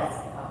now? Uh-huh. Okay.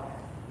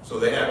 So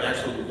they have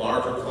actually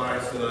larger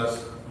clients than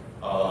us.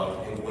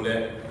 In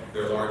Gwinnett,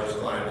 their largest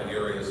client in the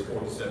area is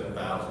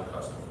 47,000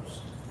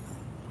 customers.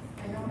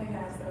 And don't they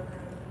have subcontractors?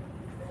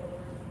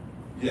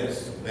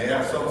 Yes, they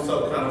have some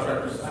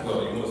subcontractors as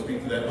well. You want to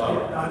speak to that,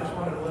 Bob? I just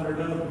wanted to let her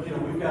know, you know,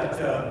 we've got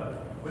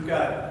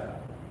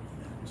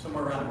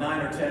somewhere around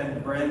 9 or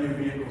 10 brand new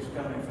vehicles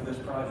coming for this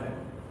project.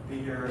 Be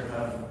here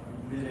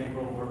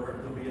mid-April, where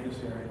they'll be in this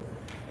area.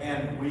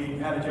 And we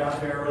had a job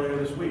fair earlier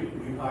this week.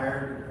 We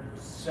hired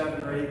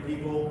 7 or 8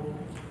 people,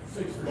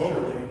 6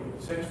 locally,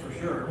 6 for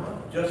sure,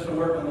 just to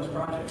work on this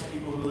project.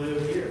 People who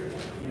live here,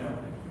 you know.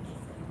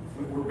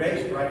 We're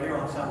based right here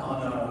on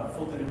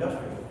Fulton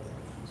Industrial.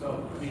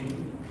 So, I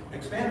mean,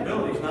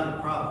 expandability is not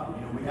the problem.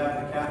 You know, we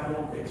have the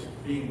capital, it's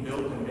being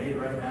built and made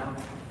right now.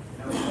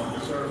 You know,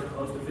 we serve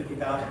close to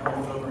 50,000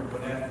 homes over in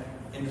Gwinnett.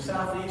 In the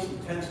southeast, in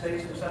 10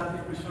 states in the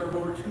southeast, we serve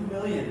over 2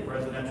 million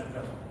residential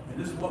customers. And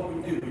this is what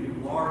we do. We do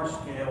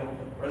large-scale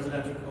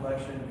residential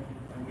collection,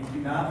 and we do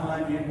not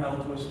mind being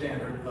held to a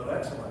standard of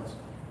excellence.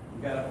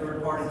 We've got a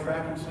third-party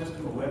tracking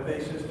system, a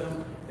web-based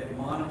system that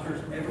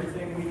monitors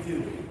everything we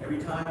do. Every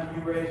time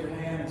you raise your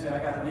hand and say, I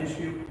got an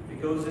issue,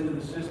 it goes into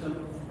the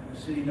system, and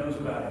the city knows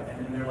about it.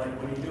 And then they're like,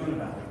 what are you doing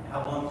about it?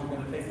 How long is it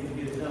going to take you to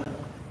get it done?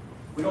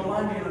 We don't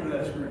mind being under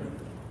that scrutiny.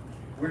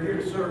 We're here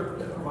to serve,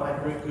 to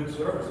provide great, good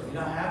service. If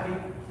you're not happy,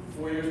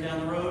 4 years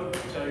down the road,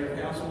 tell your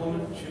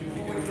councilwoman, she should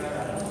be doing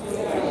that.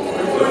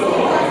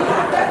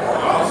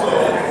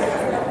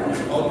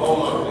 Hold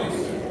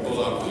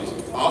on, please.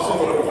 I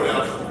also want to point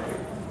out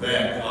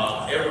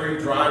that every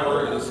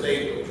driver in the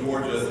state of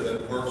Georgia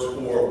that works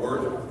for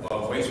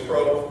Waste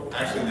Pro,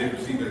 actually they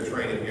receive their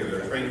training here.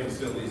 Their training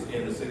facilities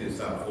in the city of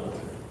South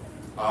Fulton.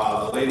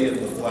 The lady in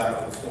the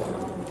black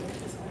corner.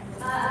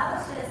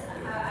 I see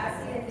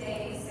that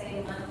they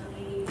say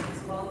monthly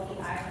bulky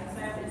item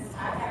service. I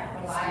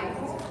have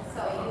reliable,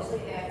 so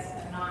usually that's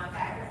a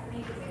non-factor for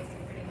me because they say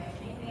pretty much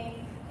anything.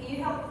 Can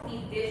you help me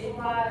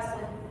visualize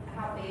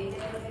how big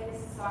that is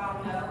so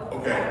I'll know?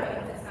 Okay. I'm going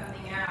to put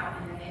something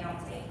out and then they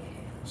don't take it.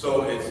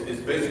 So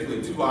it's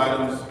basically 2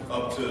 items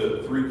up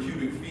to 3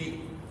 cubic feet,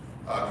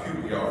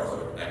 cubic yards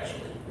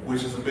actually,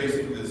 which is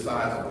basically the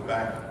size of the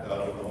back of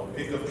a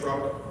pickup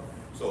truck.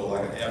 So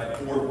like an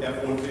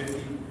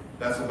F-150,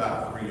 that's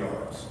about 3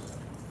 yards.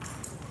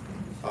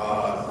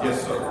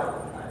 Yes, sir.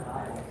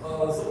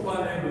 So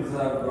my neighbors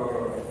have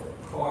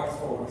carts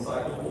for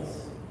recyclables.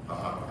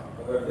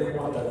 If they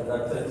want that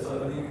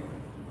 $10.70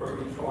 per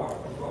each cart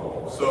as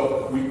well.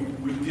 So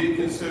we did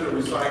consider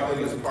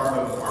recycling as part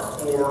of our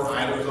core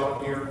items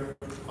up here.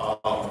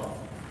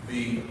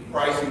 The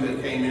pricing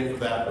that came in for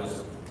that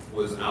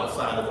was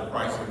outside of the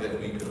pricing that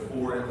we could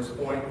afford at this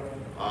point.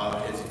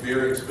 It's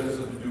very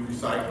expensive to do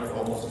recycling,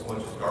 almost as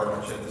much as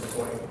garbage at this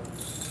point,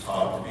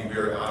 to be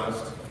very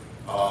honest.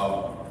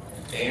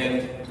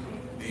 And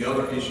the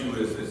other issue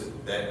is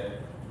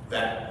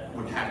that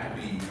would have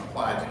to be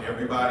applied to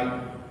everybody.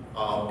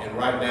 And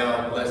right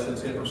now, less than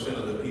 10%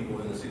 of the people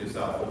in the city of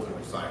South Fulton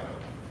recycle.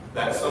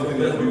 That's something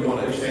that we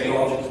want to change.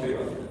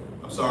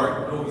 I'm sorry?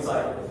 No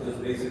recycling,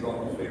 just basic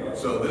garbage.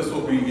 So this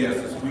will be, yes,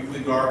 it's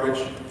weekly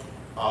garbage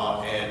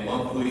and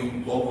monthly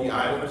bulky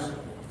items.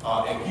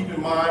 And keep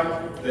in mind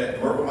that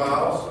Merck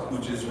Miles,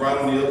 which is right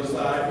on the other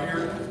side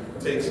here,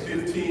 takes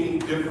 15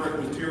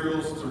 different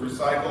materials to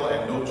recycle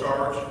at no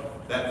charge.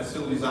 That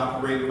facility is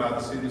operated by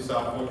the city of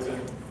South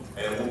Fulton,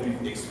 and we'll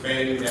be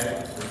expanding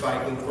that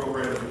recycling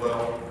program as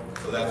well.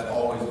 So that's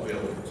always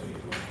available to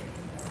you.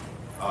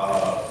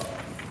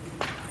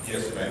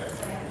 Yes, ma'am.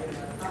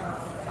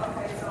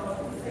 Okay, so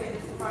you said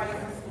it's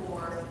prices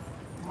for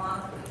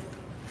monthly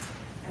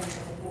and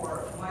for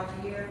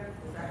 1 year,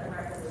 is that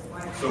correct?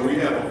 So we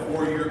have a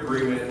 4-year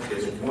agreement.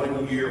 It's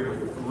 1 year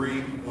with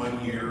 3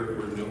 1-year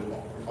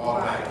renewal,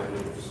 automatic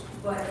renewals.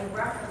 But in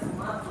reference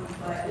monthly,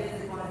 but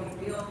is it going to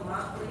be billed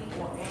monthly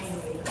or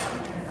annually?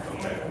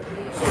 Okay.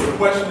 So the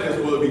question is,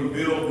 will it be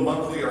billed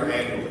monthly or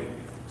annually?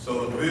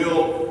 So the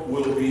bill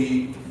will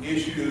be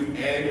issued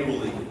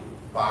annually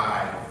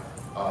by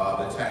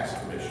the tax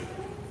commission.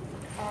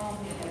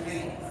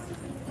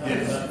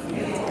 Yes.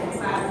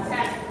 By the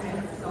tax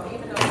commission. So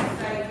even though you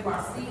say you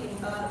are seeking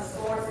other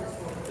sources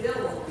for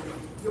billing,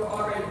 you're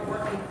already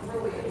working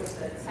through it with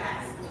the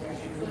tax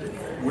commission.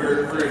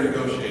 We're in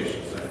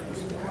negotiations at this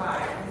point.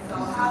 Right. So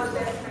how does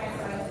that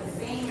translate to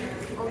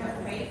seniors who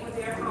have paid for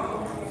their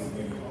homes?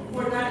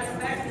 We're not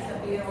expecting a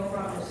bill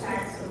from the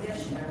tax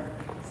commissioner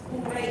who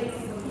may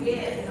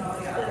forget, the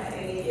other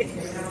age,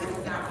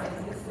 it's not what it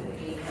used to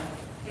be.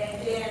 And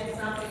then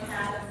something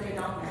happens, they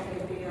don't pay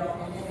a bill,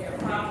 and then their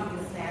property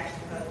is snatched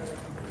because the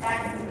tax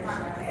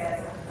commissioner has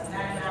a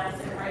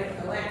 99% rate of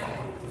collection.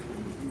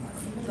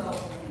 So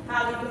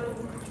how do you,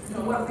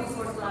 what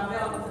resources are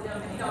available for them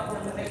to help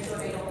them to make sure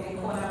they don't get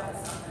caught up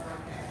in something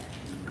like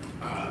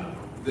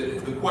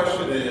that? The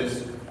question is,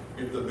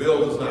 if the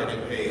bill does not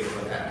get paid,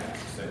 what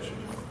happens, essentially?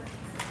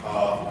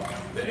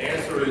 The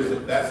answer is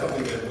that that's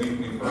something that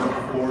we've heard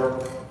before.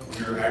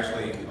 We're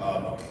actually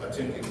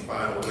attempting to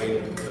find a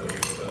way to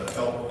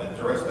help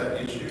address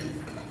that issue.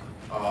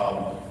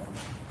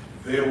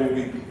 There will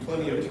be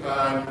plenty of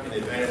time in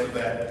advance of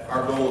that.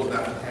 Our goal is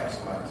not to have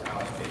somebody's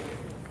house taken.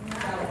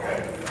 Okay.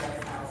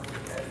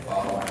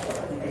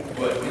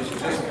 But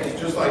it's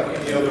just like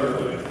any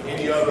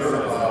other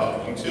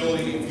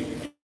utility.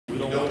 If you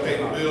don't pay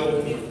the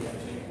bill,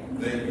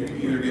 then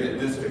you either get it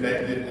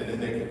disconnected and then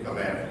they can come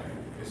after you.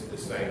 It's the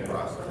same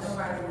process.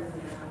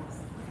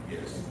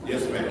 Yes.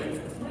 Yes, ma'am.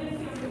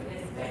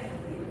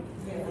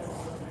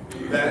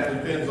 That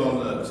depends on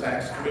the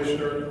tax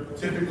commissioner.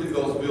 Typically,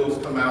 those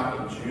bills come out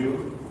in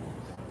June.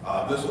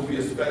 This will be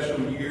a special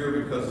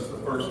year because it's the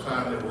first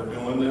time that we're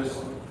doing this,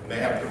 and they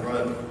have to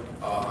run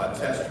a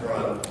test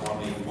run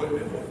on the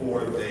equipment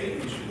before they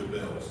issue the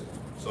bills.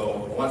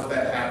 So once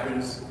that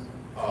happens,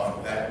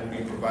 that will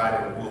be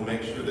provided. We'll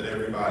make sure that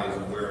everybody's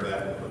aware of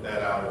that and put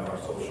that out on our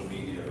social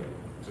media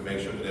to make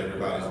sure that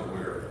everybody's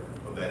aware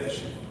of that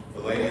issue.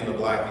 The lady in the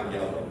black and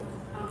yellow.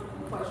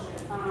 Question,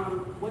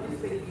 what is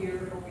the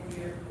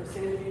year-over-year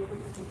percentage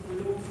increase in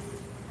renewals?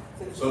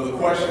 So the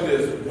question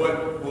is,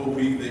 what will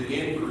be the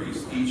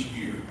increase each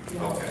year?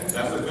 Okay,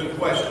 that's a good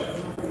question.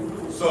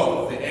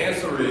 So the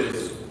answer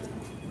is,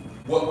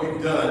 what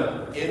we've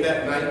done in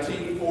that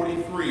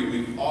 1943,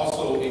 we've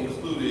also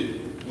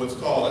included what's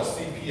called a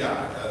CPI,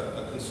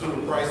 a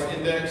Consumer Price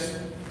Index,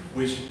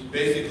 which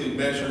basically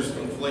measures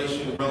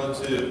inflation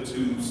relative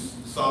to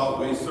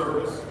solid waste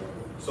service.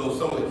 So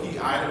some of the key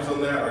items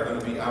on that are going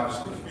to be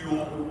obviously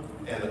fuel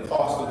and the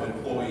cost of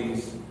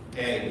employees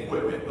and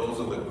equipment. Those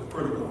are the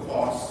critical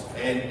costs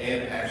and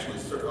actually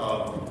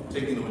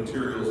taking the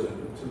materials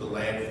to the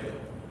landfill.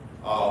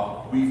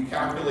 We've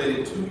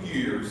calculated 2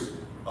 years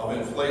of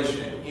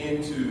inflation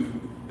into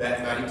that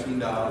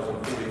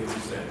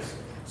 $19.43.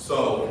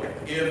 So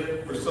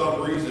if for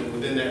some reason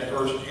within that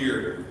first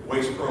year,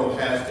 Waste Pro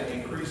has to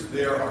increase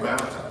their amount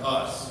to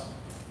us,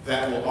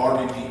 that will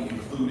already be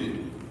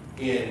included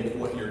in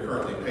what you're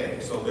currently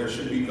paying. So there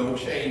should be no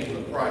change in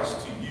the price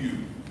to you,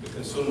 the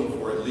consumer,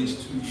 for at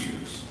least 2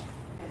 years.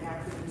 And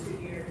after the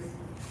 2 years?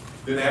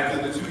 Then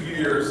after the 2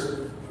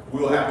 years,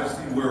 we'll have to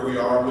see where we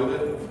are with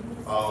it.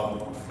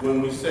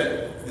 When we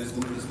set this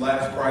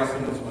last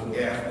pricing was when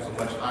gas was a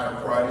much higher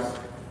price.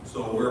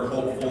 So we're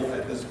hopeful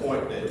at this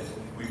point that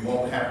we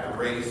won't have to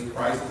raise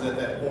prices at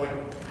that point,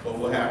 but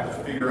we'll have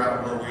to figure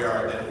out where we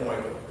are at that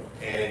point.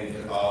 And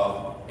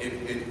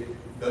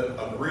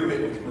the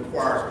agreement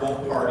requires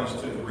both parties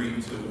to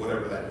agree to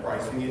whatever that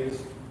pricing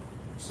is.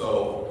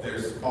 So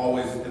there's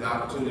always an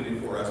opportunity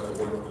for us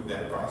to work through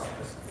that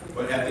process.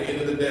 But at the end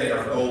of the day,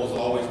 our goal is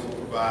always to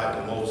provide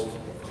the most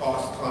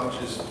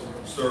cost-conscious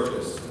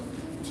service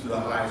to the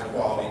highest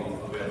quality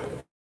available.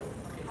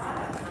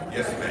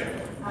 Yes, ma'am.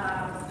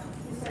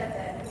 You said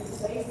that it's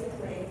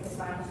basically,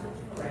 if I'm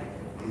correct,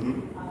 a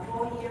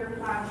 4-year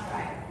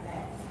contract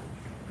that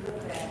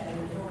looked at the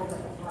renewal of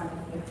 1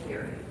 year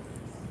period.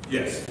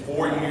 Yes,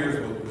 4 years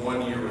with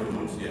 1 year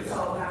renewals, yes.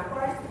 So my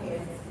question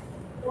is,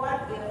 what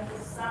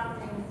if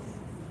something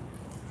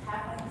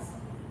happens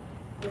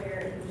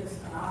where you just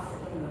announce it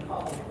in the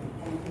public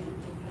and you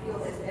feel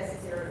it's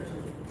necessary to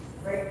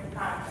break the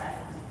contract?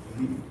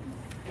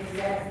 Is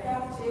that a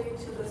penalty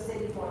to the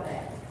city for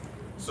that?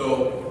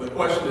 So the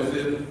question is,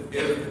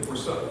 if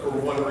for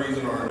one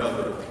reason or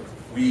another,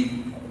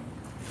 we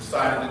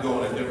decided to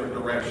go in a different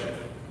direction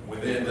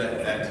within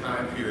that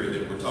time period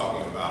that we're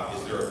talking about,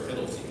 is there a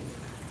penalty?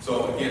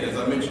 So again, as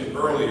I mentioned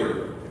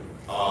earlier,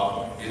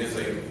 it is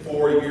a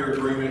 4-year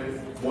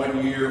agreement,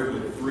 1 year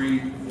with 3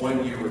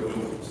 1-year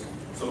renewals.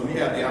 So we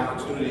have the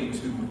opportunity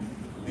to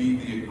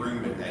leave the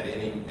agreement at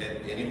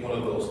any one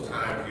of those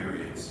time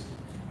periods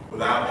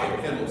without a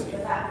penalty.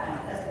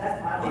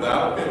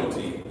 Without a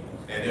penalty.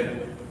 And if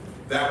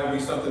that would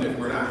be something if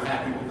we're not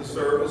happy with the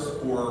service,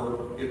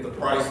 or if the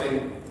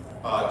pricing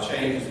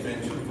change has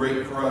been too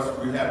great for us,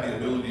 we have the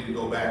ability to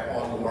go back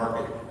on the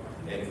market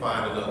and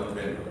find another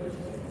vendor.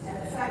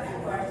 And the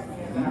second question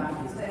is,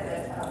 you said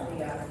that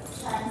the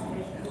tax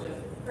commissioner was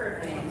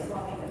Ferdinand is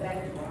looking to back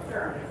to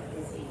return,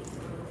 is he?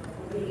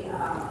 We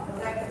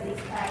collected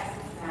these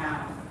taxes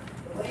now.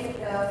 The way it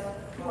does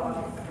for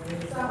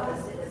some of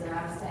the citizens, I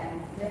understand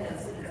many of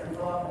the citizens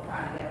go up and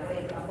trying to get away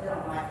because they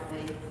don't like the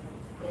way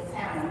it's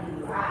handled. He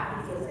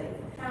is a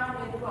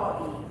county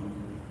employee.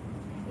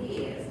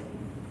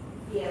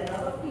 He has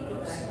other people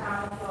that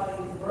county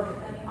employees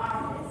working in the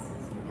office.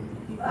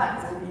 But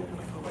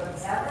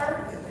whatever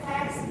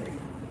taxes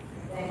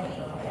that he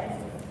has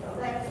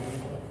collected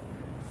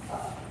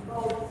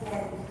goes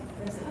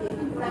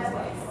and that's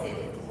what he said,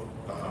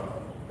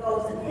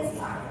 goes in his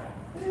pocket.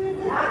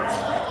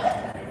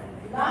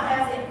 Not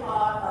as a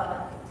part of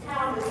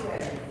county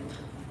revenue.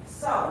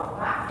 So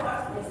my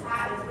question is,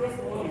 how is this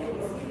man,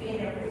 is he being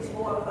a rich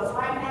boy? Because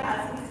right now,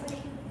 as we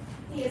speak,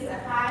 he is the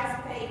highest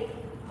paid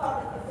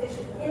public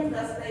official in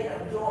the state of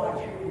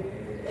Georgia.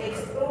 They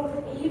exclude,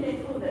 even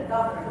include the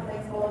governor, who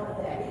makes more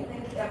than that. Even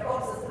the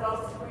closest to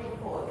the Supreme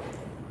Court.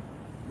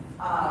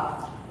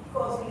 Of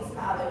course, he's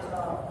college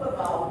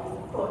football,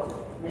 of course,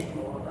 make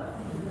more, but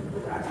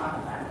we're not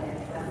talking about that.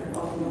 That's the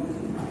most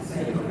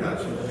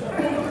Gotcha.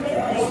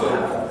 So,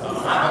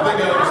 I think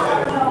I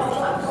understand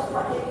your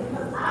question.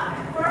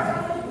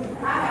 Personally,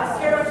 I have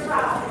serious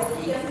problems that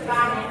he is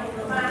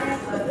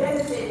financially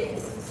benefiting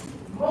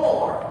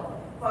more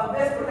from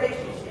this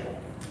relationship.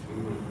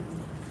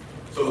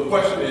 So the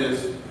question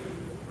is,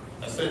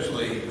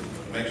 essentially,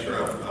 make sure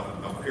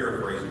I'm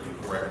paraphrasing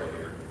you correctly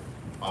here.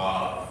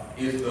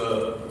 Is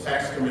the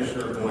tax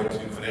commissioner going to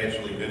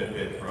financially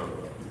benefit from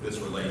this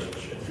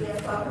relationship?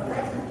 Yes,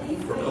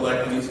 from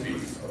collecting these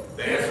fees?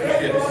 The answer is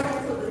yes.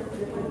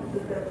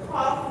 The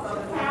cost of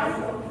the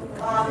county,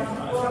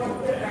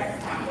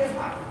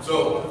 So,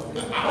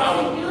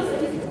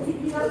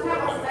 he doesn't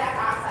have a staff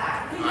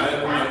outside. I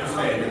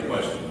understand your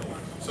question.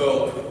 So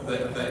the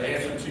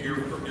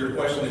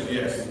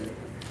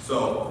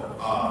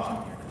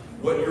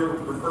what you're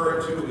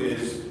referring to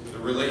is the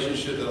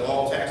relationship that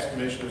all tax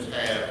commissioners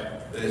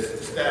have that is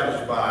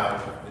established by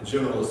the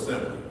General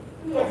Assembly.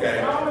 Okay?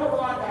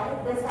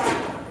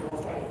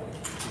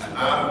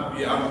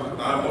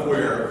 I'm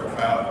aware of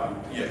how,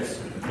 yes.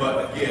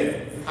 But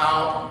again,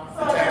 how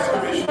the tax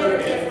commissioner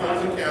in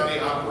Fulton County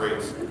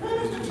operates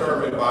is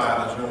determined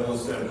by the General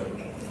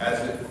Assembly, as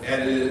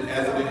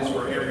it is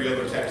for every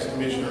other tax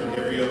commissioner in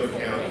every other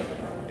county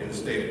in the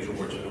state of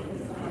Georgia.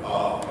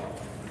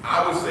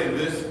 I would say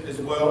this as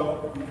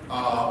well.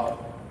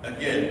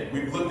 Again,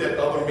 we've looked at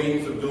other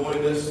means of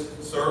doing this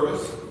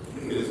service.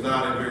 It is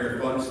not a very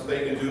fun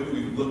thing to do.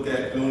 We've looked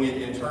at doing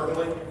it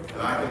internally,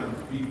 and I can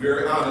be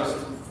very honest,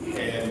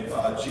 and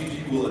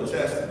Gigi will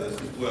attest to this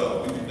as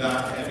well. We do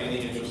not have any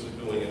interest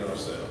in doing it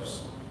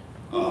ourselves.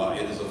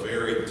 It is a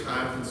very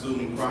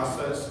time-consuming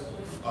process.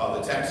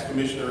 The tax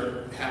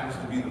commissioner happens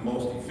to be the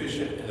most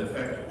efficient and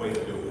effective way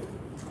to do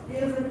it.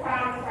 Is the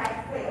county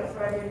taxpayers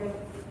ready to?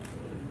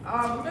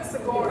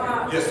 Mr.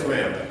 Gordon. Yes,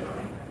 ma'am.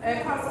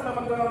 And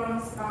Councilmember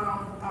Gomes,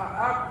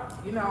 I,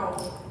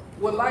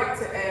 would like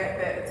to add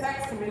that the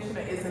tax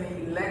commissioner is an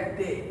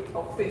elected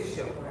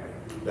official.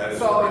 That is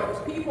so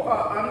correct. if people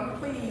are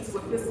unpleased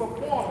with his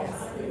performance,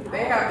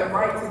 they have the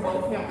right to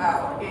vote him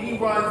out. And he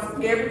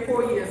runs every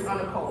 4 years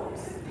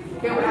unopposed.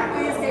 Can we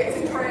please get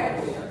to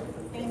trash?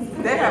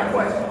 They have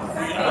questions.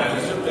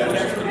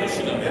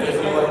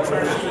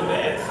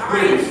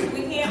 Please.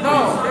 No,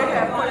 they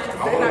have questions.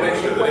 I want to make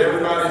sure that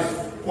everybody's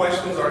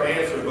questions are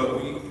answered, but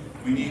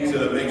we need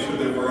to make sure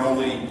that we're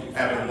only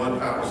having one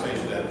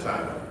conversation at a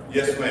time.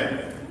 Yes,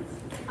 ma'am.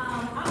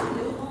 I'm a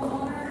new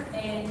homeowner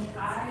and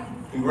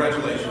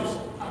Congratulations.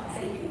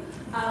 Thank you.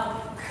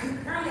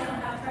 Currently I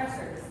don't have trash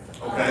service.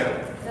 Okay.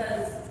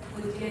 Does,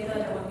 with GFL,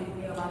 there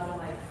would be a lot of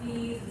like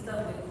fees and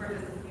stuff with for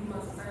just a few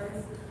months of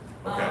service.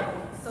 Okay.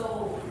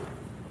 So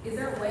is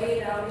there a way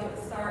that I'll be able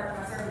to start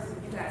my service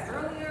with you guys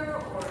earlier,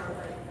 or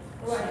like,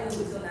 what do I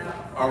do until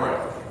now? All right.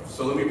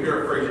 So let me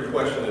paraphrase your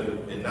question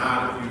and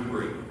nod if you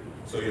agree.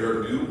 So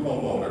you're a new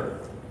homeowner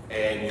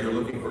and you're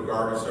looking for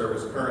garbage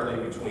service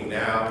currently between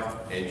now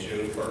and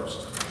June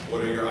 1st.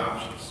 What are your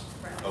options?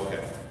 Right.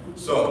 Okay.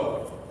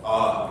 So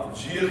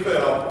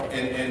GFL,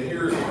 and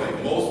here's the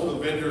thing, most of the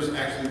vendors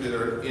actually that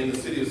are in the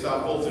city of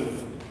South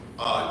Fulton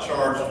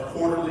charge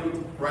quarterly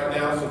right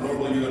now, so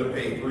normally you're going to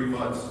pay 3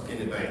 months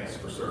in advance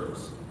for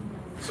service.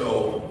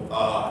 So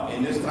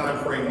in this time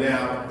frame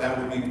now, that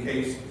would be the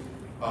case.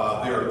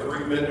 There are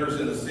 3 vendors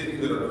in the city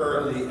that are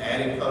currently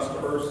adding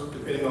customers,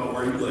 depending on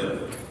where you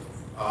live.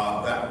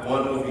 That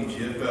one would be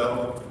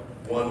GFL,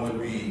 one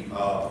would be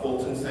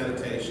Fulton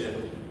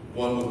Sanitation,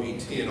 one would be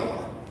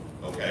TNR,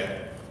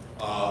 okay?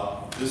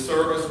 This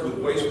service with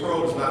Waste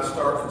Pro does not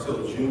start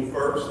until June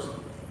 1st.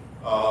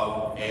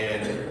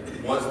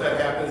 And once that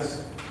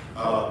happens,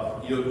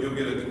 you'll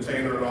get a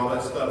container and all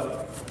that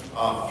stuff.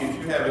 If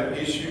you have an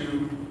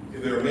issue,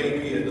 there may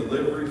be a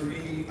delivery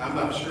fee. I'm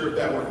not sure if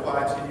that would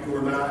apply to you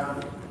or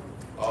not.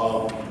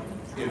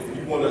 If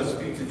you want to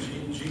speak to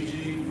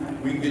Gigi,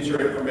 we can get your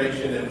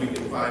information and we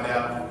can find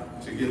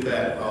out to get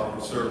that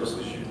service.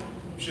 You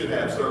should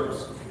have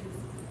service.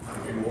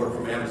 If you order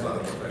from Amazon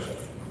especially.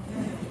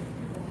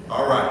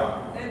 All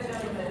right. That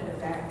gentleman in the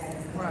back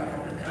has. Right.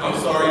 I'm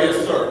sorry,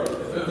 yes, sir.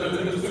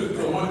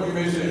 So one you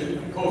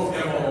mentioned post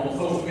them on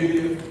social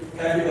media,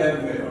 have you had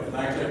email? And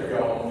I check for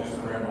y'all on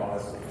Instagram, all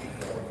that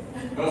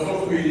stuff. No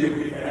social media,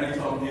 we had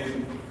something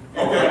in.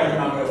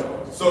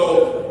 Okay.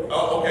 So,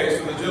 okay,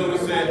 so the gentleman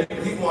said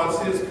he wants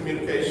his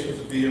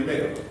communications via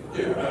mail.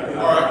 Yeah.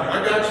 All right, I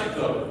got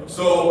you.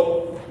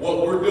 So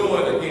what we're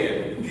doing,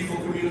 again, people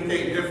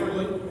communicate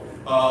differently.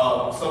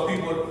 Some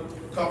people are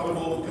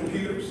comfortable with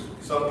computers.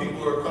 Some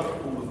people are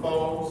comfortable with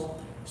phones.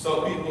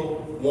 Some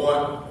people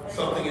want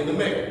something in the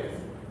mail.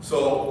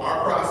 So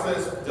our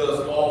process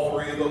does all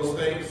 3 of those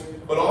things,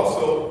 but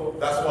also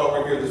that's why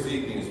we're here this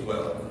evening as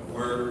well.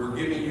 We're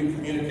giving you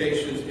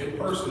communications in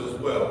person as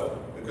well,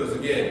 because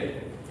again,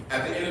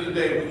 at the end of the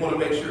day, we want to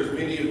make sure as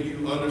many of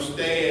you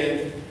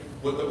understand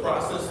what the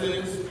process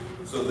is,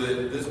 so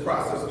that this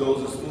process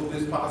goes as smooth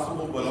as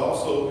possible, but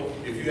also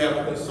if you have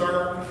a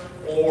concern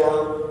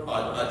or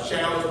a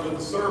challenge with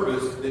the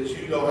service, that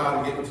you know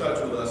how to get in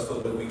touch with us so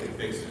that we can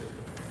fix it.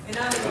 In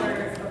other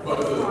words, a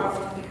postcard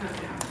will be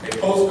coming out. A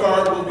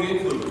postcard will be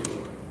included.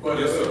 But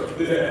Yes, sir.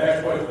 did that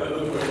ask what that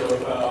looks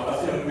like? I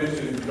see him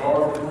mention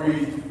yard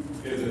debris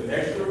is an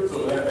extra,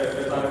 so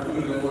that's not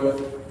included in what?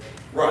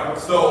 Right,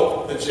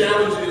 so the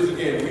challenge is,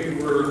 again,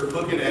 we were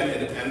looking at,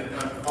 and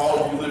all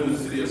of you live in the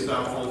city of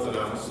South Fulton,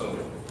 I'm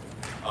assuming.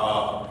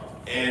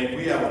 And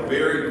we have a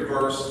very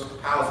diverse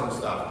housing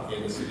stock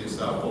in the city of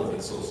South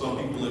Fulton. So some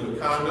people live in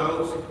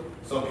condos,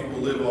 some people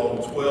live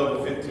on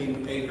 12 and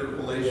 15 acre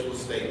palatial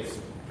estates,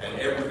 and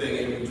everything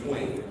in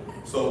between.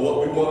 So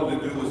what we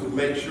wanted to do was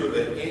make sure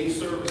that any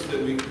service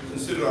that we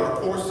consider our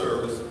core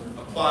service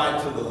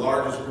applied to the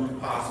largest group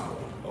possible,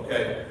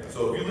 okay?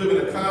 So if you live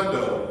in a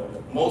condo,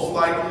 most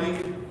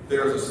likely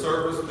there's a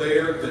service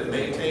there that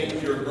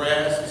maintains your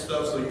grass and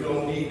stuff, so you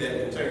don't need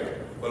that container.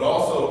 But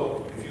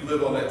also, if you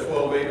live on that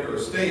 12 acre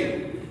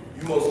estate,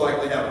 you most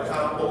likely have a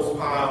compost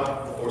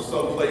pile or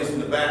someplace in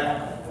the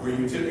back where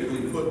you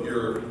typically put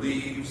your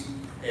leaves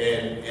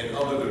and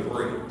other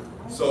debris.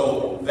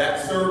 So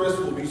that service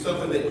will be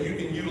something that you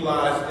can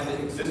utilize in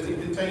the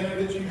existing container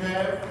that you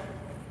have.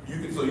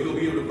 So you'll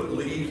be able to put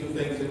leaves and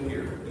things in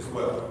here as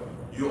well.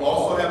 You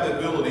also have the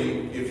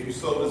ability, if you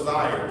so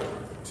desire,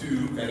 to,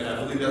 and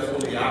I believe that's one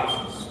of the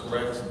options,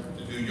 correct,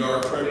 to do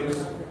yard trimmings.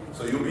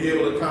 So you'll be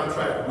able to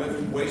contract with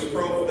Waste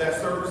Pro for that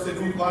service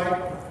if you'd like,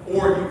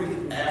 or you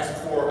can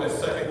ask for a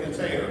second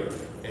container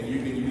and you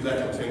can use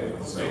that container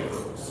for the same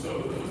purpose.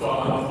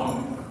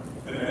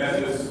 And that's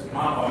just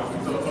my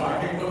point. So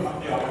I can't put my,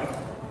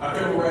 I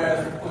can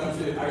harass, clean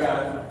shit. I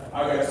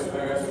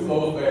got two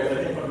loads bags. I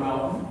can put them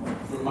out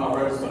with my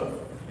red stuff.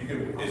 You can,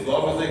 as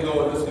long as they go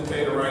in this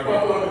container right here.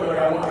 Well,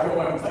 I go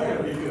in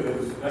container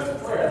because that's the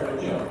trash.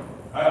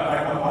 But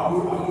I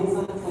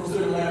moved from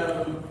City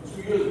Land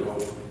 2 years ago.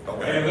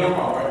 Okay. And they're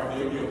wrong, right?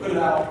 You put it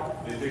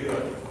out, they dig it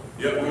up.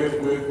 Yep. With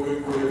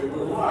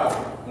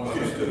reliable.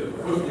 Understood.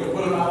 Put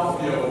them out,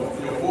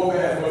 4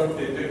 bags worth,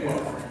 they pick them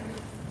up.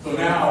 So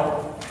now,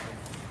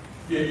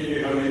 I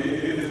mean, I think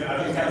it's kind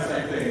of the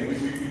same thing. We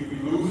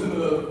losing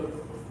the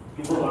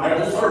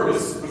reliable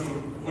service, which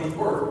would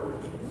work.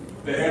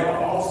 They have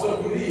all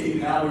stuff we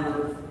need. Now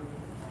we're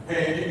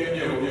paying,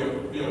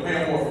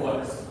 paying more for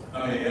less. I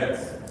mean,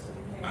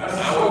 that's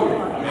how we. No,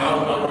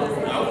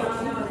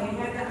 they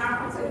had the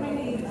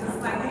opportunity, just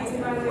like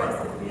anybody else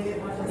did.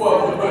 Well,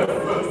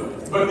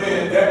 but then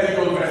that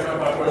goes back to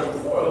my question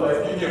before. Like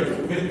you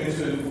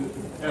mentioned,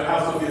 how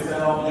some gets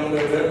out. They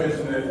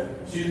mentioned that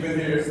she's been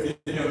here,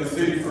 in the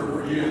city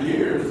for years and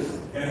years,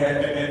 and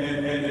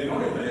didn't know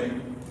anything.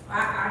 I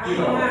don't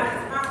know how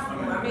it's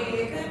possible. I mean,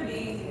 it could be,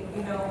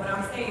 what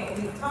I'm saying.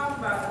 We've talked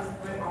about this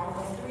for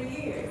almost 3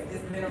 years.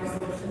 It's been on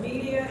social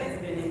media, it's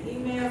been in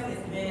emails,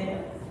 it's been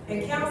in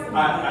council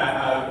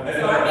meetings.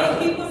 So I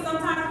mean,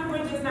 sometimes people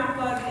are just not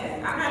plugged in.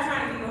 I'm not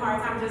trying to give you a hard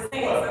time, just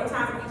saying,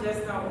 sometimes we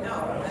just don't know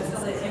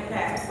until it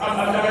impacts. I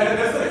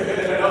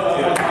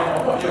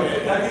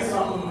need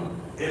something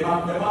in my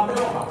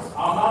mailbox.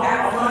 I'm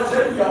not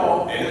checking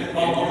y'all.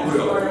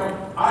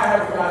 I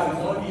have guys in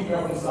one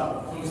email from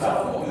South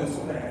Florida and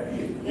 2.5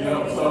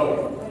 years. So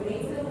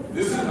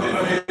this is,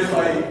 it's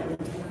like,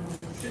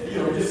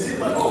 just sit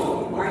like,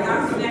 oh. Are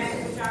y'all connected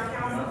with y'all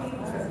council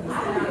people? I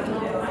don't even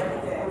know like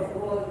that. I work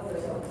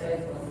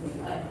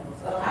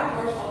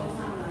all the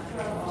time and I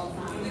travel all the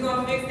time. We're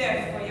gonna fix that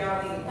before y'all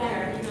leave.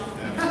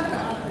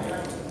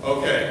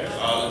 Okay,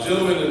 the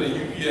gentleman in the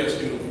UPS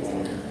uniform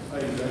here. How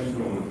you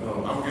doing?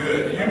 I'm good.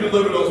 You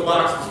deliver those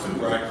boxes too,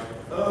 right?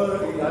 I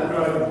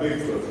drive the big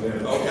trucks now.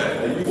 Okay.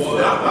 Well,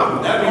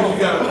 that means you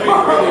got to pay for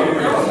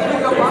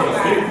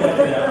it.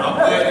 I'm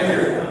glad to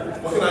hear it.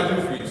 What can I do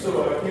for you? So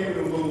I came in a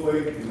little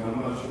late, and I'm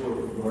not sure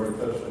if you already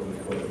touched on it,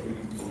 but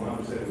from my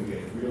understanding, we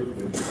get real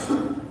good.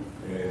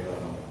 And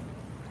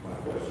my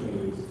question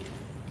is,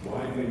 why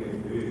didn't they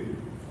bid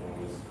on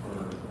this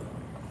current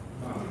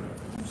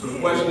contract? So the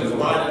question is,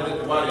 why did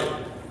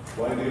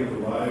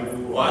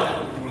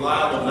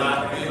Reliable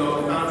not bid on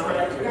the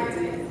contract?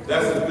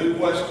 That's a good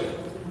question.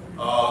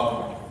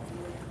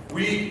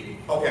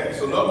 Okay,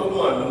 so number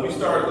one, when we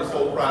started this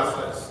whole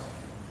process,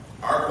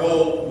 our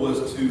goal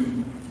was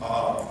to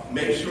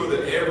make sure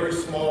that every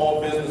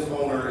small business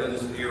owner in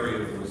this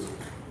area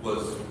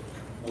was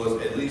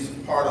at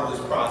least part of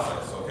this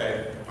process,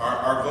 okay?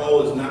 Our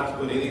goal is not to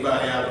put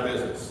anybody out of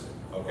business,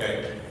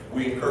 okay?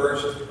 We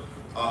encouraged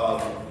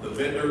the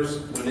vendors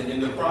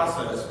in the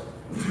process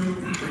to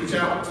reach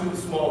out to the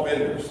small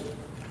vendors,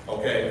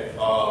 okay?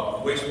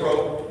 Waste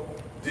Pro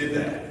did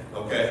that,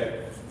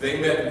 okay? They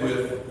met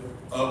with,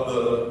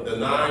 of the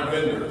 9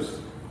 vendors,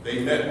 they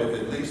met with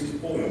at least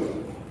 4.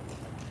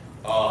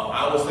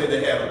 I would say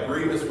they have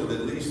agreements with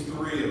at least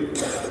 3 of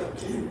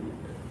them.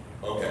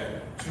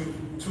 Okay,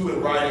 two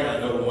in writing. I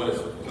know one is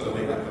going to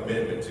make a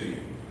commitment to you.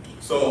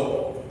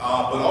 So,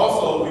 but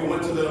also we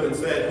went to them and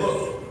said,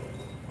 look,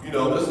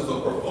 this is a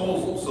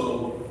proposal.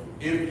 So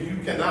if you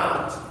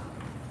cannot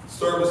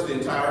service the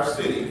entire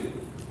city,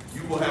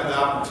 you will have the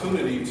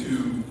opportunity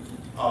to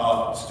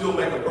still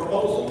make a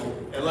proposal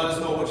and let us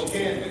know what you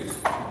can do.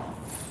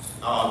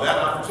 That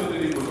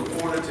opportunity was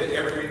afforded to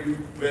every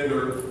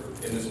vendor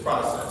in this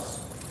process.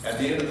 At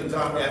the end of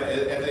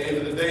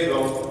the day,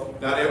 though,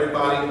 not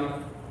everybody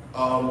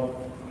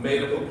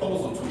made a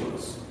proposal to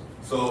us.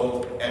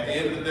 So at the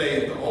end of the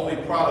day, the only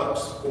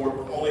products or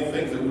only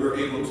things that we were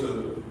able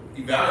to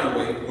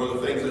evaluate were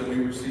the things that we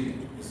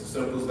received. It's as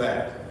simple as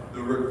that.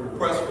 The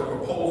request for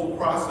proposal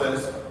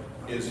process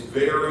is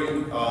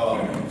very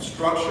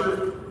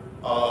structured.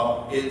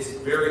 It's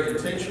very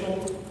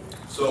intentional.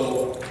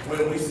 So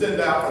when we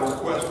send out a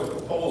request for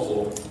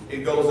proposal,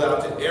 it goes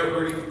out to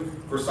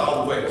for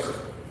solid waste.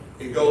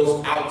 It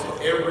goes out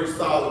to every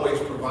solid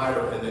waste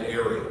provider in the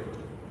area.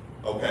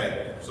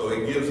 Okay, so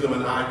it gives them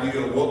an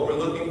idea of what we're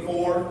looking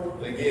for.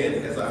 And again,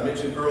 as I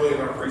mentioned earlier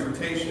in our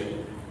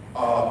presentation,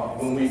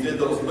 when we did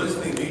those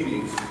listening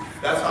meetings,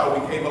 that's how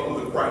we came up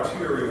with the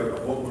criteria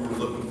of what we were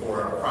looking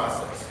for in our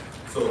process.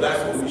 So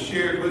that's what we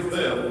shared with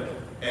them,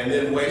 And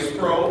then Waste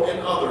Pro and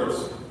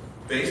others,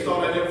 based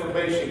on that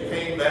information,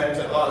 came back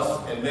to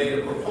us and made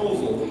a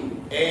proposal,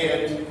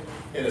 and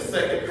in a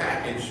second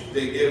package,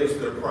 they gave us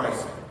their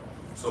pricing.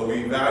 So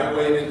we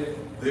evaluated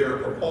their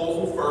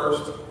proposal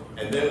first,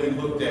 and then we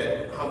looked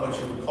at how much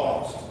it would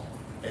cost.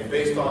 And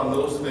based on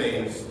those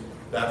things,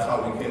 that's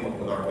how we came up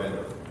with our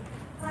vendor.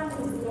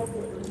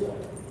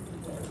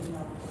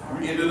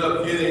 We ended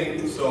up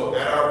getting, so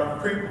at our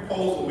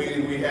pre-proposal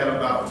meeting, we had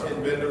about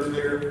 10 vendors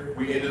there.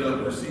 We ended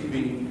up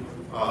receiving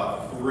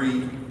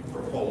 3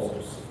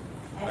 proposals.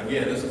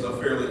 Again, this is a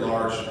fairly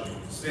large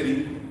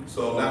city,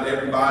 so not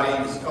everybody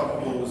is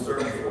comfortable with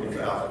serving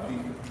 40,000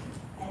 people.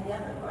 And the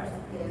other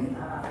question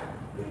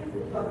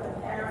is, for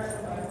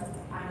comparison,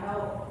 I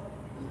know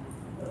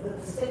the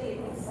city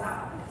is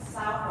south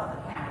of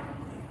the county.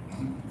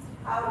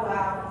 How does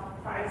our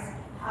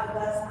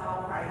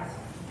price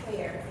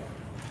fare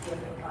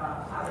with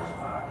College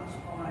Park, each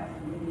corner,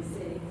 Community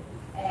City,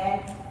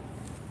 and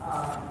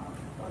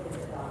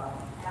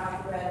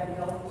Alpharetta,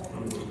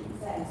 Milton,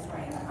 Sandy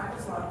Springs? I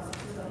just want to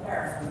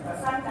comparison, because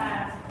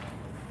sometimes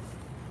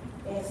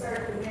in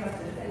certain communities,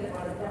 depending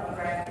on the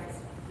demographics,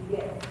 you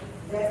get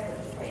less than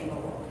you pay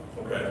more.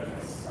 Okay.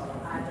 So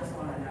I just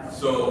want to know.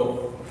 So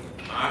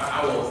I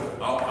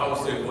will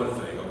say one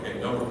thing. Okay,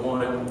 number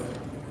one,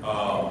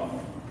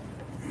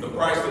 the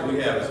price that we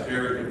have is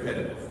very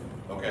competitive.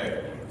 Okay,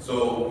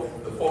 so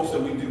the folks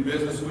that we do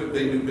business with,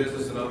 they do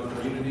business in other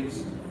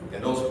communities,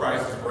 and those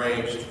prices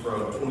ranged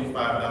from $25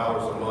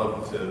 a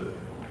month to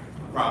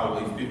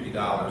probably $50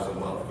 a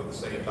month for the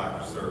same type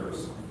of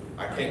service.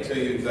 I can't tell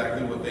you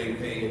exactly what they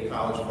pay in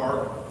College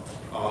Park,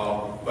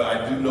 but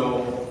I do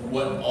know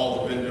what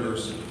all the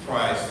vendors'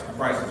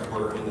 prices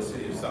were in the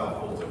city of South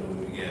Fulton when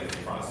we began the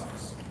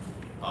process.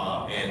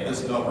 And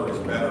this number is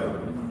better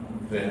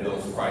than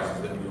those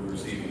prices that we were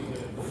receiving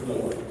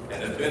before.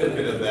 And the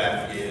benefit of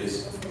that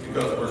is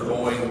because we're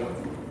going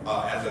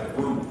as a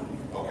group,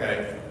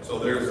 okay? So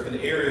there's an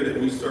area that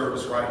we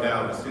service right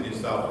now in the city of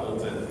South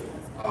Fulton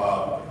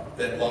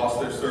that lost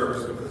their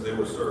service because they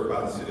were served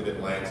by the city of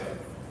Atlanta.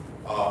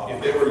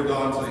 If they were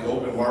gone to the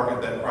open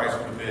market, that price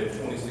would have been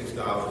 $26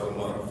 a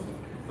month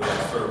for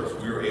that service.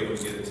 We were able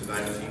to get it to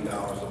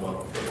 $19 a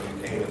month because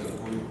we came as a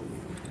group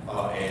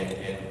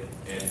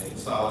and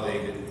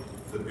consolidated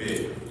the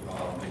bid.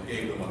 That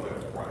gave them a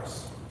better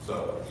price.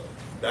 So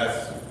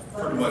that's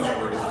pretty much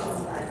where it is.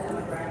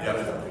 Yep.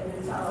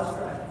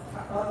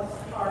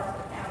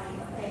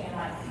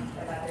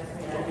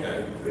 Okay.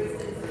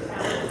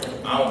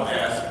 I'll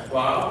ask,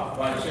 well,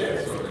 by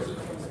chance, or is it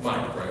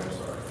Mike, right? I'm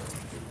sorry.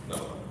 No.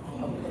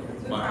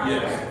 Mike,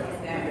 yes.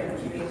 That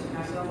information, I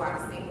know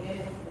I've seen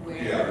it,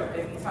 where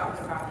if you talk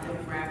about the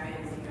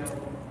demographics,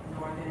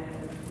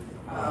 northern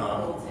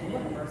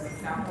Fulton versus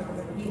South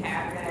Fulton, we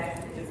have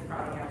that, we just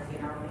probably have to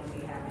get our own,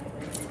 we have it.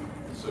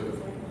 So,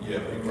 yeah,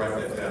 if you write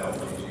that down,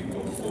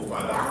 we'll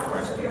find out the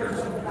price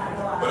comparison.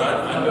 But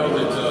I know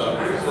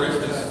that, for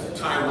instance,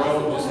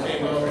 Tyrone just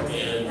came up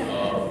and,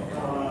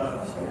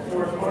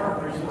 Forest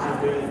Park recently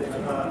did,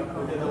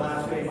 within the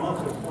last 8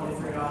 months, it was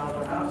 $23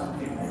 per house.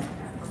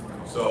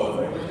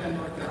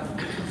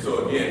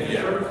 So again,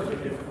 yeah.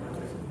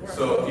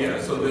 So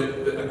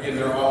again,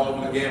 they're all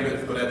over the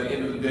gamut, but at the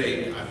end of the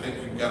day, I think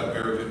we've got a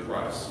very good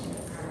price.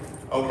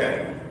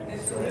 Okay.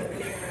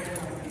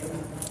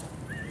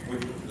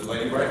 With the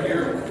lady right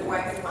here.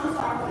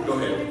 Go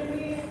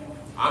ahead.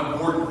 I'm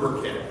Gordon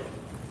Burkett.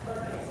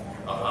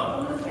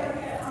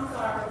 I'm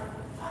sorry.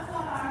 I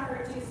thought I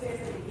heard you say at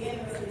the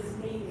beginning of this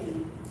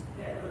meeting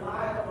that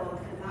Reliable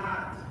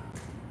cannot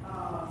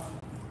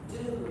do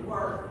the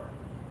work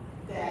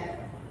that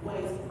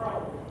Waste Pro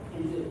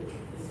can do,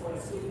 as far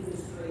as sweeping the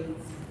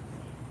streets.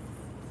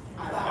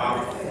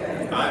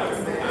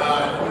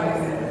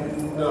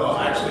 No,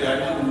 actually, I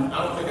didn't. I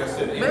don't think I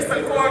said anything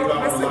Mr.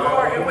 about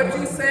Core, what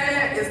you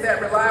said is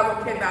that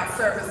Reliable cannot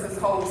service this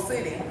whole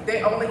city.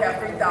 They only have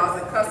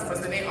 3,000 customers,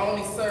 and they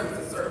only service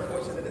a certain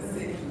portion of the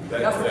city.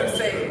 That's what you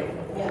said.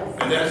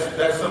 And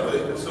that's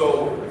something,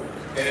 so,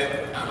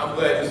 and I'm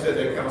glad you said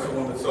that,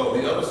 Councilwoman. So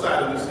the other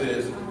side of this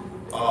is,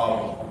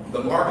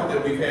 the market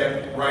that we've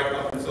had right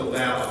up until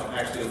now,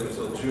 actually up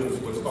until June, is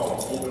what's called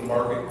an open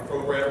market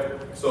program.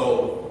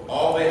 So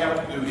all they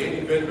have to do, any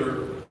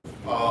vendor,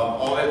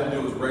 all they have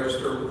to do is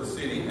register with the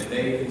city, and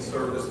they can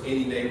service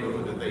any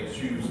neighborhood that they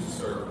choose to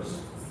service,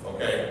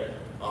 okay?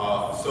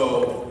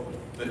 So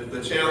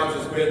the challenge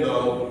has been,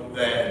 though,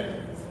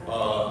 that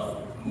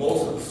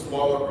most of the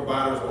smaller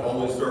providers will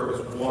only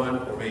service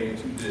 1 or maybe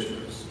 2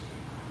 districts.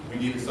 We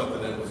needed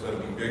something that was going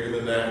to be bigger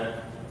than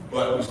that,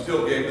 but we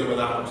still gave them an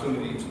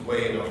opportunity to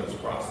weigh in on this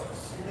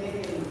process.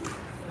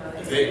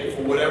 They,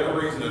 for whatever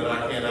reason, and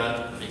I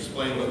cannot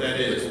explain what that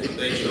is, but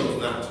they chose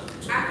not to.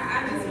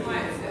 I just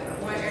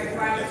want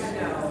everybody to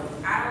know,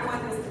 I don't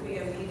want this to be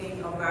a meeting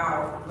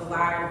about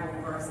reliable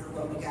versus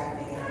what we got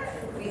there.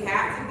 We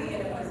have to be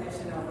in a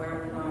position of where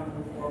we're going to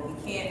move forward.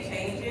 We can't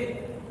change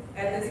it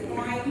at this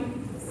point.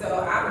 So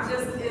I'm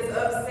just as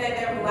upset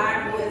that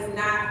Reliable is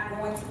not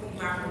going to be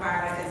my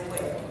provider as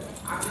well.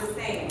 I'm just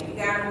saying, we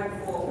gotta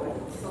move forward.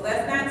 So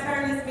let's not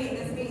turn this meeting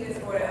is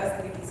for for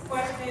us to get these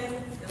questions,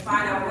 to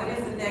find out when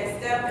is the next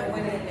step and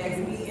when is the next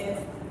meeting.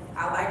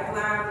 I like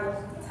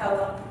reliable, tell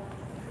them,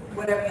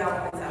 whatever y'all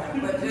want to tell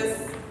them, but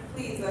just,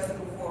 please, let's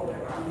move forward.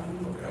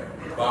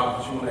 Okay.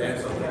 Bob, did you want to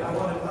add something?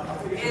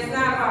 It's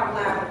not about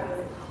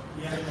reliable.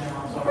 Yes, ma'am,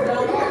 I'm sorry. No.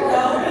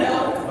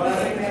 But I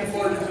think it's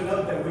important to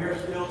note that we are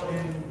still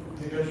in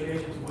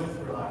negotiations with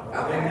Reliable.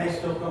 Okay. They may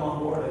still come on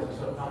board as a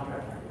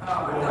subcontractor. Oh, I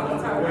thought we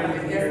talked about it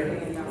yesterday.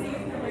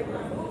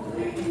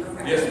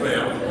 Yes,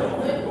 ma'am.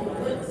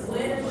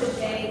 When the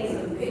days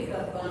of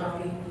pickup gonna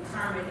be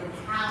determined and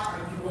how are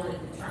you gonna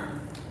determine?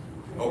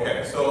 Okay,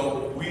 so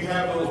we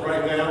have those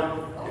right now.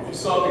 If you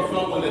saw me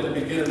fumbling at the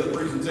beginning of the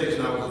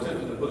presentation, I was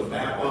attempting to put a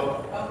map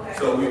up. Okay.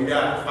 So we've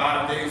got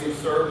 5 days of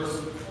service.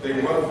 They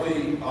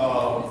roughly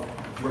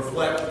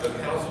reflect the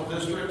council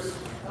districts.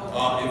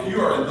 If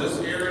you are in this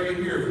area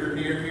here, if you're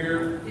near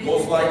here,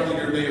 most likely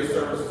your day of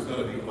service is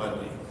going to be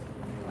Monday.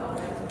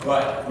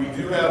 But we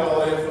do have all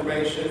that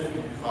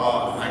information.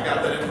 I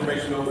got that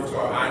information over to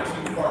our IT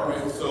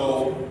department,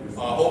 so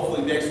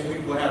hopefully next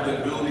week we'll have the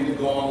ability to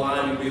go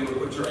online and be able to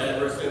put your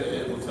address in, and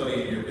it will tell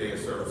you your day of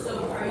service.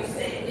 So are you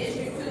saying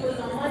District 2 is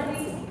on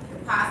Monday?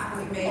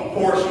 Possibly, maybe. A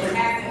portion.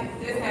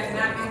 This has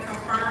not been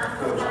confirmed,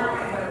 but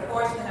a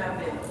portion of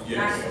it, Yes.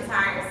 not the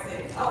entire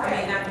city.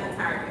 Okay, not the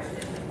entire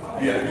district.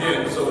 Yeah,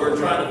 again, so we're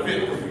trying to fit,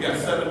 we got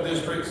 7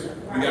 districts,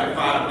 we got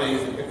 5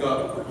 days to pick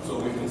up, so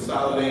we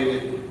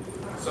consolidated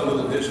some of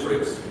the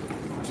districts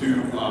to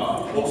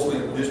mostly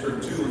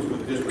District 2 is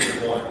with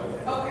District 1.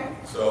 Okay.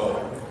 So,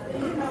 Do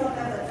you know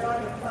that the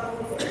Georgia code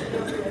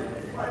deals with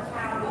what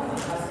kind of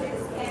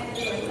cities can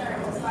do in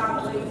terms of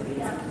solid waste we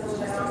have to go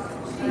down?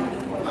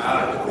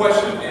 the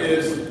question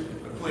is,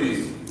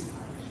 please,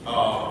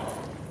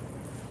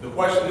 the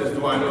question is,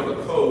 do I know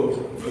the code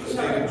for the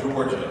state of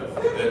Georgia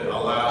that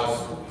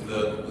allows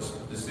the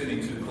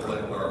city to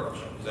collect garbage?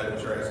 Is that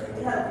what you're asking?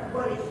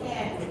 What it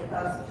can do,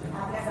 because I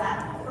guess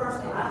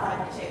personally, I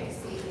like to check to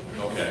see.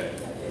 Okay.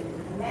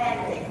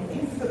 Mandate.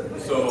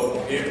 So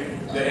if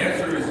the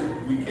answer is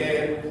we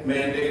can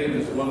mandate it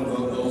as one of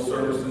those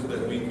services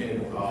that we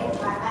can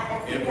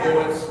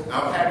influence,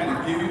 I'm happy to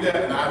give you that,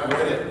 and I've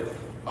read it.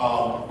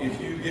 If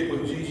you get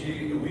with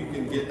Gigi, we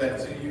can get that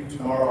to you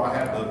tomorrow. I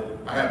have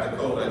the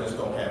code, I just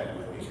don't have it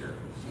with me here.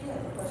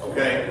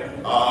 Okay.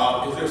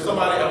 Is there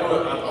somebody I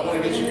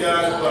want to get you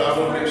guys, but I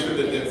want to make sure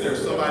that if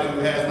there's somebody who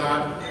has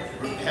not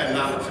had an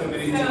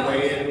opportunity to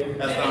weigh in,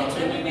 has an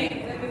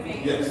opportunity. Let me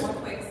make Yes. one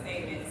quick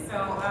statement. So, I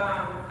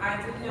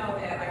do know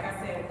that, like I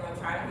said, we're gonna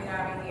try to get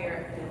out of here,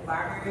 and the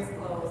library is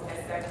closed at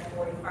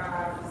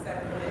 7:45,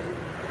 7 minutes. We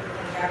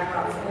got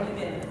about 20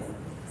 minutes.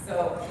 So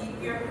keep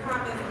your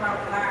comments about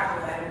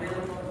reliable at a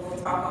minimum. We'll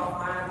talk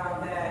offline about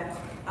that.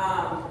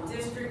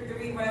 District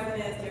 3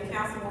 residents, your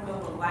councilwoman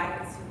would like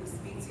to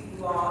speak to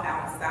you all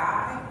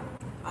outside.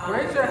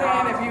 Raise your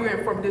hand if you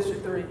in from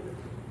District 3.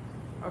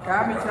 Okay,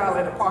 I'll meet y'all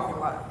in the parking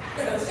lot.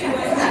 So she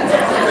was.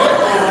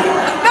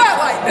 Not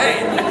like that.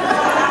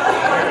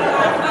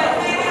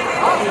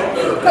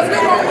 Because we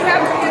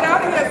have to get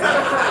out of here at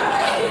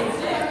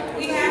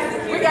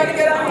 7:30. We got to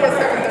get out of here at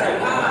 7:30.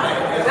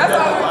 That's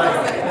all we're going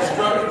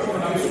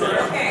to say.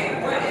 Okay,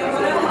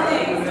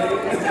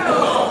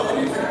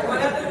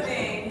 one other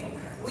thing,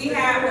 we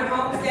have the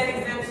homestead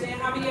exemption.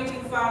 How many of you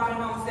filed your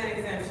homestead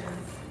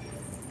exemptions?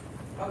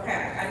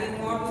 Okay, I need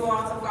more of you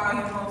all to file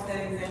your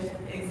homestead exemption,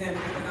 because I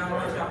don't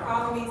want y'all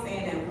calling me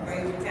saying that we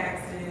raise your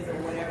taxes or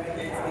whatever it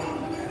is.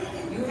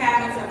 You have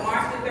until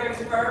March the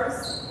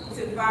 31st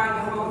to file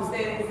your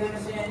homestead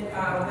exemption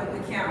with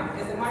the county.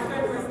 Is it March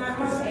 31st, not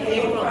March?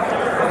 April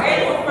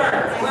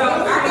 1st. Well,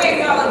 I gave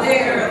y'all a day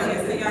earlier,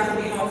 so y'all can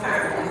be on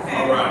time. Okay?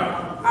 All right.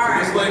 All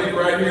right. This lady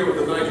right here with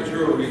the nice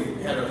jewelry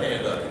had her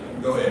hand up.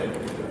 Go ahead.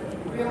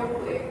 Real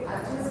quick, I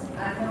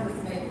know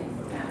it's making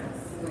kind of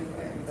silly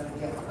for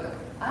everybody else, but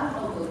I don't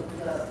know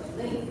the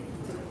link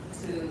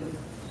to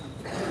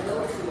go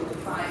to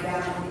find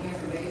out all the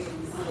information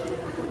so that it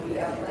will be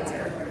out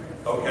later.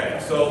 Okay,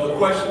 so the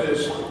question is,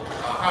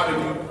 how do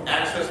you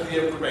access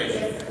the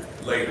information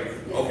later?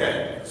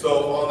 Okay, so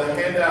on the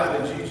handout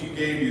that Gigi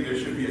gave you, there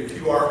should be a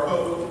QR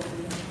code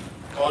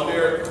on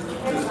there.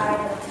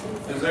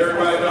 Does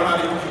everybody know how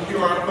to use the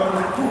QR code?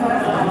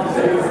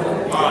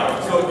 All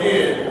right, so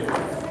again,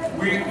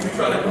 we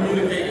try to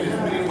communicate in as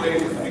many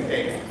ways as we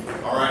can.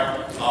 All right,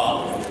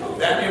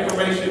 that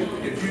information,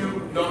 if you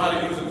know how to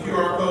use a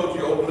QR code,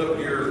 you open up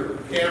your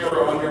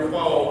camera on your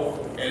phone,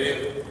 and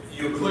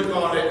you click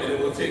on it, and it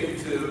will take you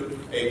to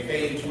a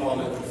page on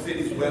the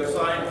city's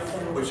website,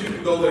 but you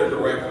can go there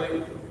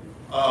directly.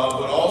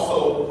 But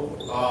also,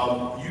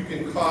 you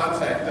can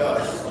contact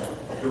us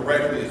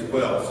directly as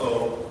well.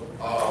 So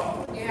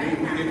we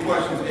get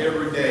questions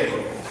every day.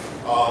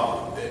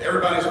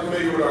 Everybody's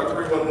familiar with our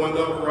 311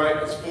 number, right?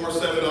 It's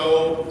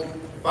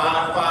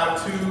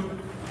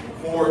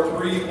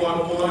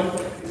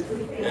 470-552-4311.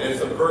 And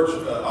it's a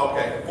virtual,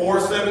 okay,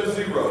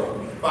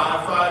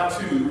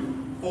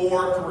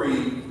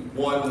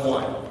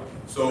 470-552-4311.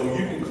 So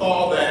you can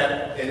call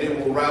that, and it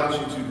will route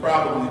you to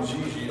probably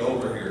Gigi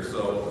over here.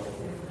 So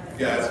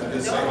you guys can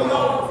just say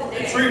hello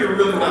and treat her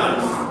really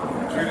nice.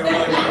 Treat her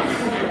really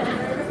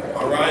nice.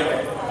 All right?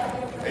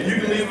 And you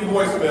can leave a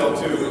voicemail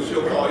too, and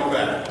she'll call you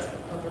back.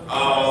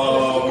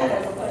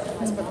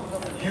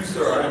 You,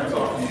 sir, I haven't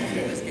talked to you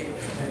yet.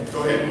 Go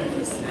ahead.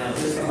 Now,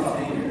 this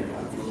container,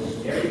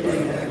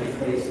 everything has to be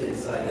placed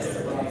inside that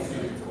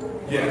container.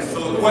 Yes, so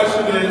the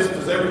question is,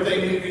 does everything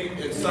need to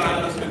be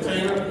inside of this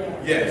container?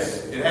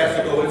 Yes, it has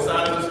to go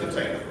inside of this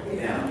container.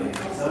 Now,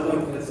 if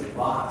someone puts a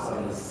box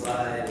on the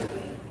side,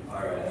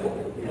 or,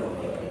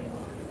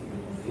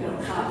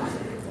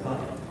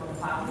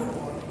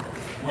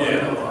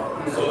 Yeah,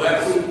 so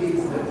that's...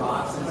 the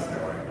boxes,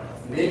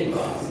 many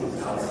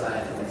boxes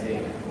outside the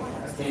container.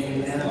 Can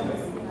you handle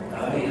it? I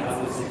mean, I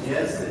would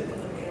suggest that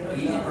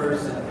each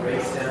person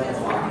breaks down the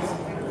box,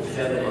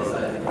 shove it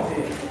inside the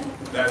container.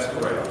 That's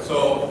correct.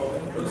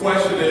 So the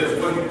question is,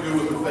 what do you do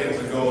with the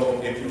things that go,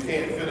 if you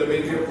can't fit them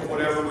in here for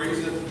whatever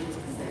reason?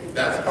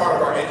 That's part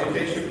of our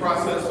education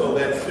process. So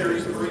that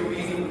Series 3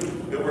 meeting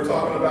that we're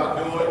talking about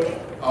doing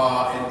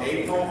in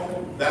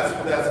April, that's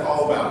what that's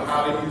all about,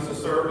 how to use the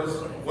service.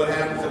 What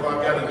happens if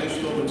I've got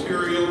additional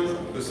material?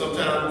 Because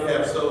sometimes we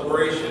have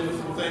celebrations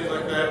and things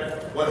like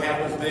that. What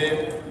happens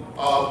then?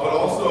 But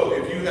also,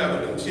 if you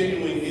have a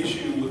continuing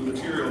issue with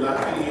material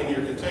not fitting in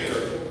your container,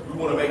 we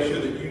want to make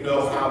sure that you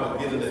know how to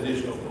get an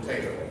additional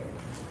container.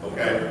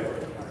 Okay?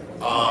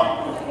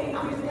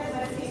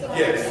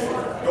 Yes.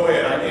 Go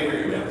ahead. I can't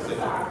hear you now. Sit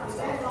down.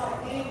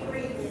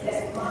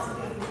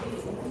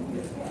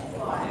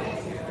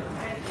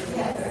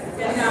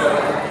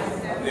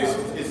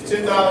 It's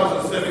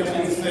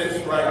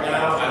 $10.17 right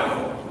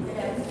now.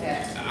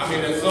 I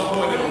mean, at some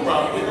point it will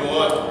probably go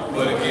up,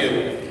 but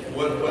again,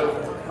 what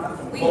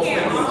We most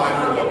can't people all like to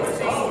at look the at.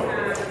 same time,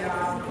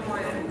 y'all. Come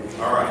on.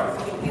 All right.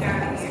 Get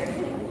out of here.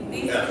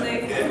 These Yeah.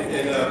 things.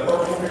 In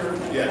purple here?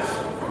 Yes.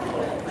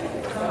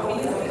 So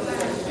these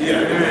things.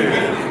 Yeah,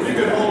 if you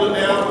can hold it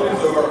down,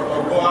 please, or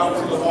go out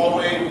to the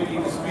hallway if you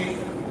need to speak,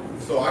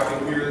 so I can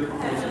hear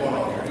what's going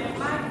on here. In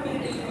my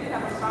community, we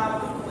have a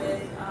problem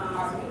with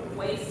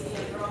waste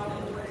being thrown in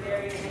different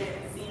areas, and it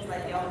seems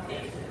like y'all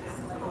take this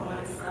like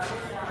one stuff,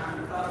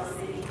 call the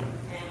city,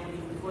 and we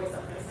voice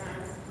our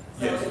concerns.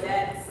 So Yes. is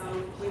that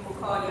we will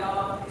call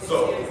y'all if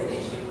So- there's an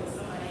issue with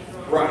somebody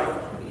throwing. Right.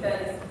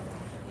 Because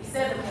you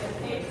said we have a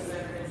paper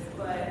service,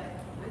 but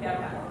we have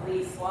like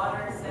police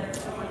swatters that are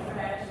throwing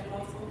trash in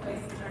multiple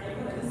places in our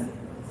neighborhoods.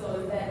 So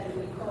is that, do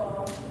we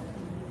call?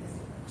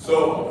 So,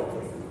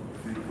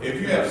 if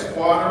you have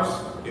squatters,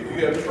 if you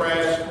have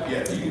trash,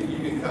 yeah,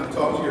 you can come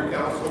talk to your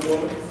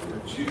councilwoman.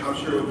 I'm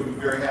sure will be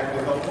very happy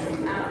to help you.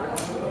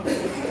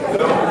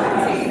 No.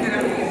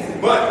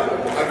 But,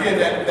 again,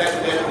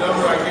 that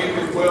number I gave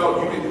you as well,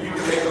 you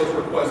can make those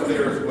requests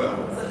there as well.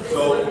 So,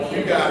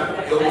 you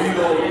got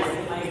illegal,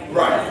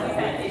 right. We've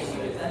had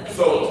issues, I think,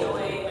 So-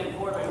 HOA, when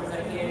board members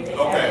are here, they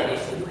Okay. had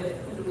issues with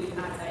who do we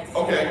contact.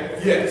 Okay,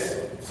 yes.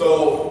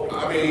 So,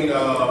 I mean,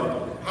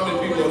 how many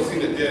people have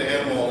seen a dead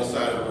animal on the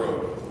side of the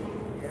road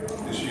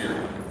this year?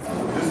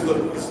 This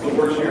is the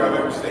worst year I've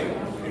ever seen.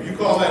 If you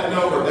call that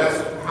number,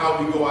 that's how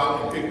we go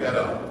out and pick that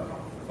up.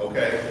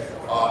 Okay?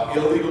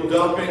 Illegal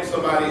dumping,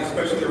 somebody,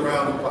 especially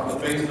around the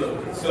base of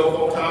cell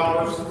phone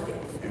towers.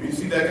 If you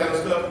see that kind of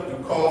stuff,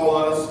 you call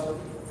us,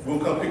 we'll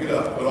come pick it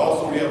up. But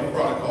also we have a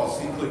product called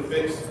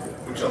C-Click-Fix,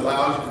 which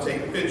allows you to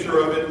take a picture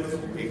of it.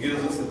 It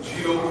gives us the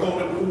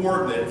geocoded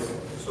coordinates,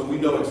 so we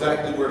know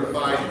exactly where to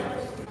find it.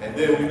 And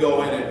then we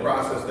go in and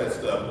process that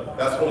stuff.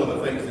 That's one of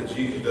the things that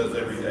Gigi does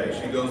every day.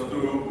 She goes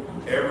through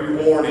every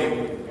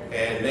morning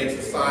and makes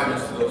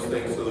assignments to those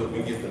things so that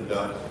we get them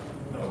done.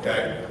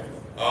 Okay?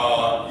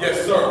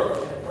 Yes, sir.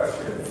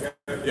 Question.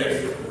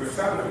 Yes. If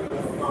something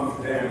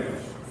becomes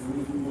damaged,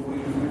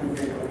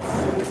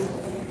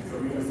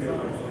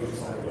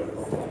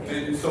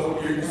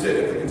 So you said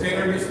if the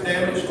container gets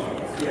damaged?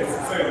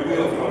 yes, say the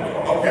wheel comes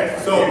off. Okay,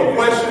 so the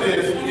question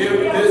is,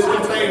 if this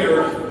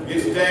container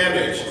gets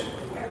damaged,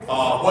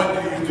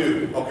 what do you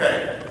do?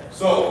 Okay,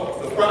 so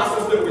the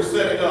process that we're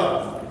setting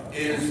up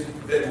is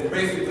that we're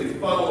basically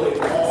funneling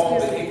all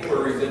the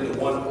inquiries into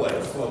one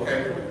place,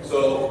 okay?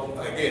 So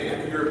again,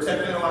 if you're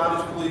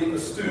technologically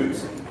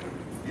astute,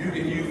 you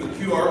can use the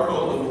QR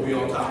code that will be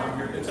on top of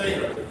your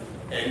container,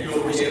 and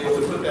you'll be able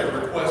to put that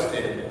request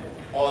in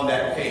on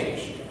that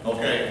page,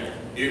 okay?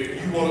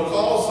 If you want to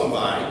call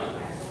somebody,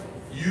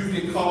 you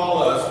can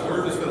call us.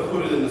 We're just going to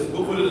put it in this.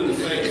 We'll put it in the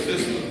same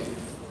system,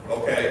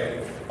 okay?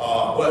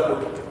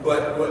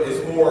 But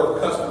it's more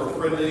customer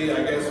friendly,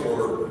 I guess,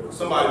 or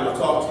somebody will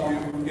talk to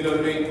you. You know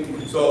what I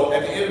mean? So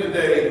at the end of the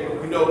day,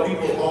 we know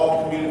people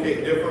all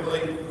communicate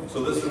differently.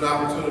 So this is an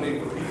opportunity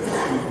for people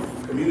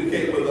to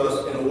communicate with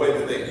us in a way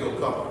that they feel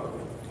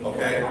comfortable.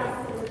 Okay?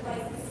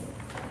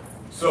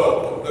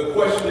 So the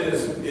question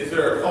is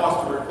there a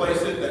cost to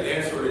replace it? The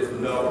answer is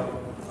no.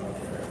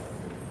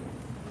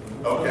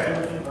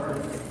 Okay.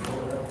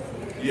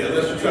 Yeah,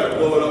 unless you try to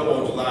blow it up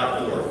on July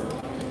 4th.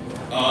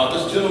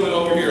 This gentleman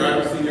over here, I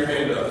haven't seen your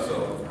hand up,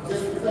 so.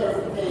 Just for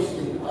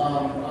clarification,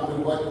 under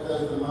what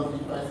does the monthly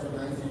price of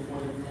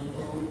 1923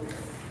 include?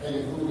 It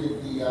included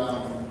the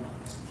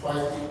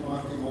twice a week,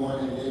 monthly,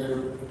 morning, and dinner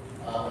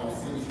on the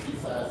city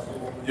streets, I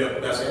assume.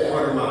 Yep, that's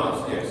 400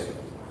 miles, yes.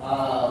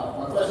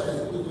 My question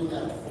is, who was doing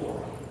that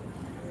before?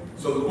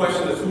 So the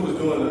question is, who was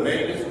doing the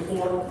maintenance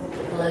before?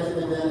 Collecting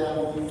the dead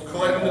animals?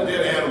 Collecting the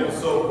dead animals.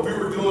 So we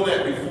were doing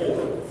that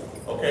before,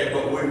 okay?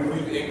 But when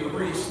we've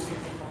increased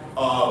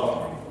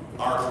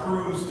our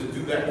crews to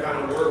do that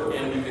kind of work,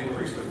 and we've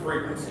increased the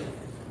frequency.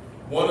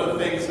 One of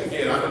the things,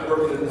 again, I've been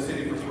working in the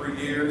city for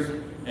 3 years,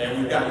 and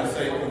we've gotten the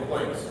same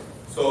complaints.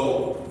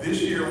 So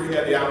this year we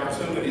had the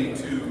opportunity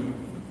to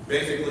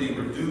basically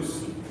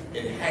reduce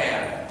in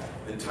half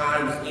the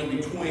times in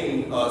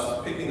between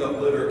us picking up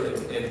litter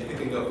and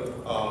picking up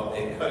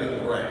and cutting the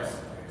grass.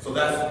 So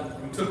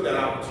we took that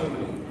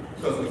opportunity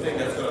because we think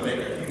that's going to make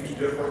a huge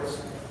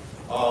difference.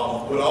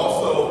 But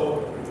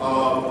also,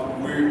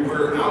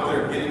 we're out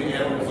there getting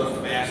animals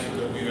up faster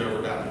than we've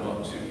ever gotten them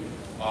up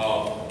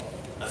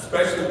to.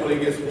 Especially when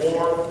it gets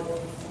warm,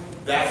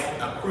 that's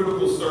a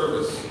critical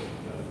service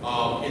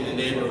in the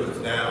neighborhoods.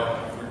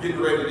 Now, we're getting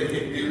ready to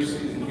hit deer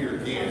season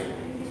here again.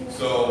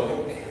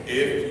 So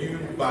if you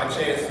by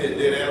chance hit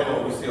dead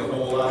animal, we see a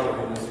whole lot of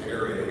them in this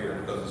area here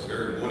because it's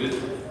very wooded.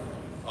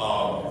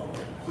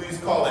 Please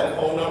call that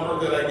phone number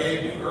that I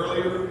gave you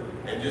earlier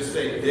and just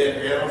say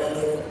dead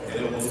animal, and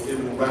it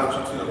will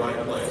route you to the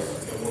right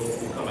place, and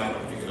we'll come out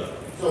and pick it up.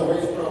 So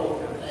Waste Pro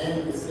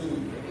and the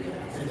city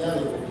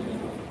together?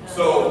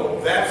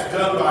 So that's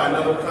done by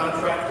another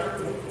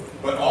contractor,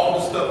 but all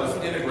the stuff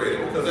is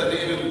integrated because at the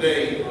end of the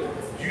day,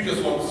 you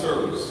just want the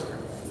service.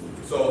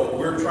 So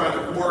we're trying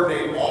to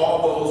coordinate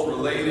all those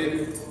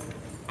related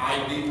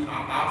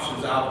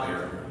options out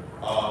there.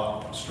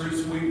 Street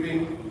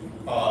sweeping,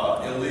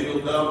 illegal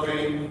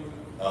dumping,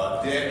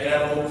 dead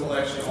animal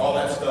collection, all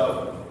that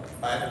stuff.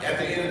 At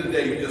the end of the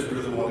day, you just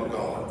really want it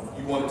gone.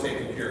 You want it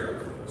taken care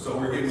of. So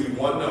we're giving you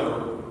one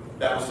number.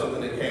 That was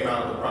something that came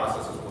out of the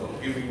process as well.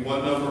 Give you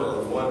one number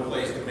or one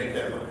place to make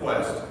that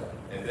request,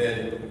 and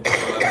then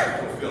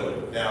fulfill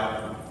it.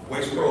 Now,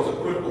 Waste Pro is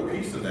a critical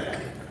piece of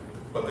that,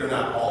 but they're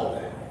not all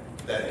of that.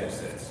 If that makes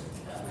sense.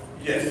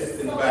 Yes,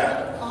 in the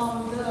back.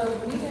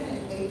 The meeting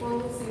in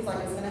April seems like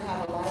it's gonna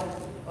have a lot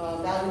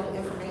of valuable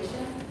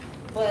information,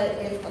 but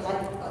if,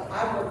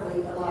 I work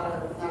late a lot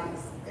of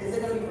nights, is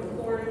it gonna be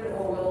recorded,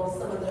 or will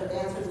some of the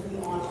answers be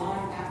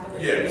online after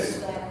the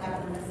Yes.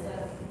 happen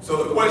instead?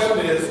 So the question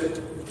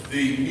is,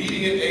 the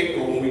meeting in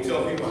April, when we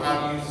tell people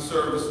how to use the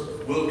service,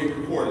 will it be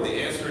recorded?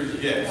 The answer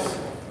is yes.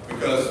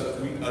 Because,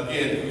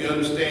 we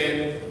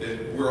understand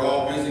that we're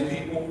all busy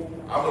people.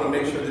 I want to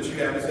make sure that you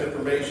have this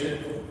information.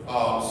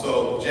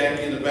 So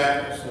Jackie in the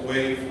back, so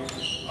wave,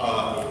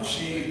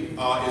 she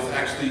is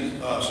actually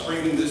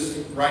streaming this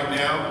right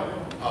now.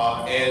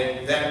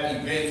 And that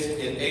event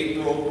in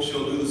April,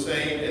 she'll do the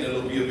same, and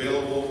it'll be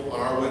available on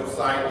our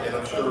website, and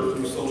I'm sure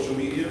through social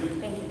media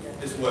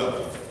as well.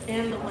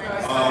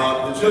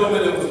 The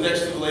gentleman that was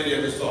next to the lady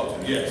I just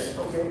talked to, yes.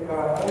 Okay,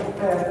 over the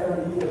past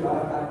 30 years,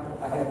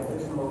 I have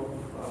additional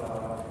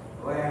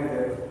land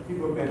that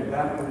people have been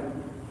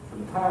dumping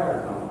some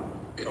tires on.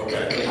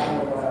 Okay. I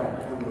know what I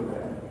can do with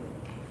that.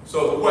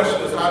 So the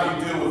question is, how do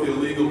you deal with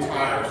illegal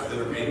tires that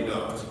are being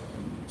dumped?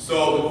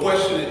 So the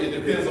question, it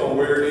depends on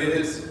where it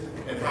is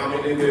and how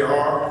many there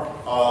are.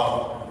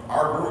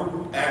 Our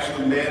group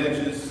actually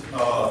manages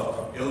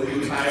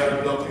illegal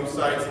tire dumping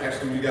sites.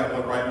 Actually, we got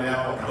one right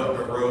now on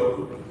Butler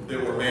Road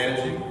that we're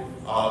managing.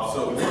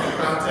 So you can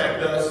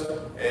contact us,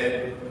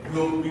 and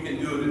we can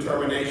do a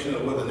determination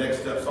of what the next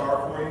steps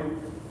are for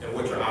you and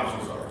what your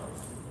options are.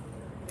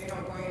 They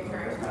don't go in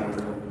trash.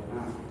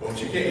 But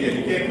you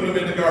can't put them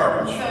in the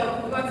garbage.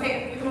 So we're gonna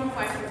take a few more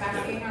questions.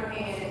 I see her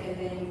hand, and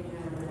then.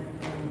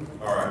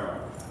 All right.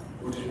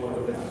 Which one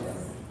of them?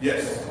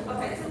 Yes.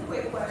 Okay, two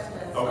quick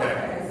questions.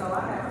 Okay. So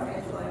I have a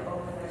actual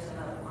organization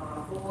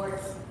of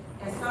boards,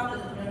 and some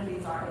of the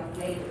communities are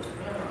engaged with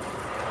communities.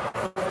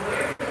 So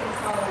we're being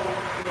told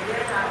that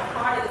they're not a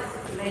part of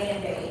this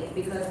mandate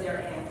because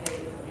they're an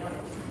engaged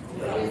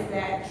community. Is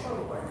that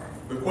true or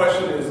not? The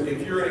question is,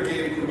 if you're in a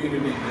gated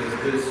community,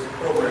 does this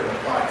program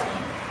apply to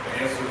you? The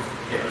answer is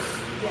yes.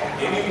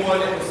 Yeah.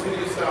 Anyone in the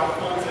city of South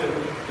Fulton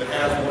that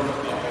has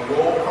a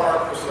roll card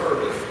for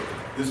service,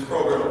 this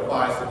program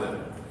applies to them.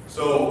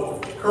 So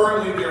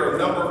currently there are a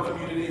number of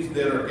communities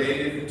that are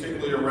gated,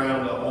 particularly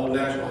around the Old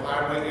National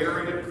Highway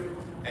area,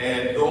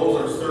 and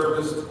those are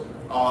serviced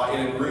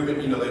in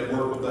agreement. They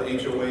work with the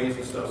HOAs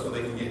and stuff so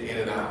they can get in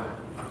and out.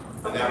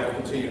 And that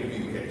will continue to be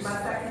the case.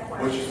 My second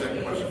question. What's your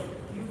second question?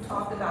 You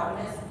talked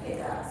about missed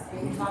pickups,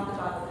 and you talked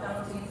about the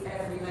penalties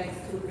as it relates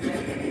to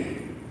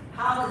the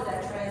how does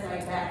that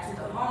translate back to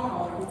the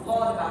homeowner who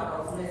called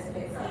about those missed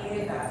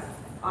pickups?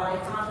 Are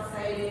they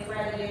compensated,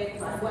 credited,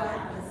 like what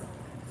happens?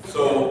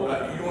 So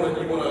you want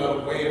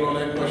to weigh in on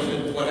that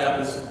question? What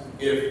happens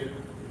if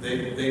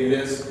they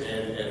miss,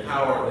 and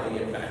how are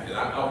they impacted?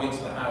 I'll get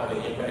to the how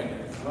they impacted.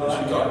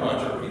 Let's talk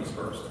about your piece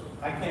first.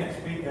 I can't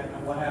speak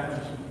on what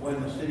happens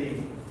when the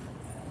city,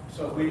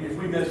 so if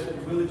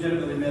we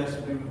legitimately miss,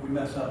 we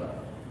mess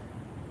up,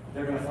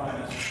 they're gonna fine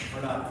us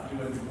for not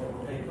doing what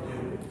we're paid to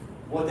do.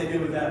 What they do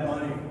with that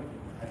money,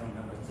 I don't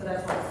know. So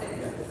that's what the city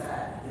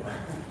decide.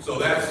 So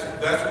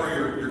that's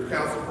where your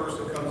council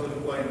person comes into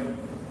play.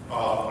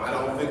 I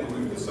don't think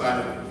we've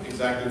decided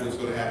exactly what's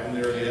going to happen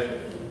there yet,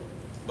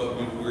 but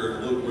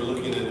we're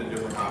looking into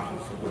different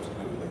options of what to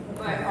do with it.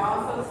 But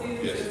also too,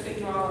 Yes. just so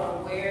you all are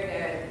aware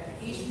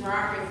that each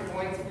driver is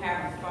going to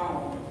have a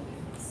phone.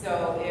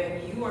 So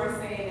if you are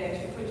saying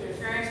that you put your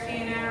trash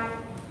can out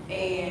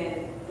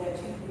and that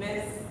you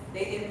missed,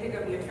 they didn't pick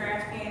up your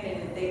trash can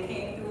and if they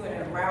came through in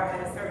a route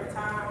at a certain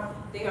time,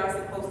 they are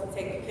supposed to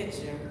take a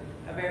picture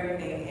of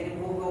everything and it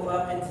will go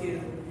up into,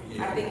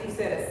 I think you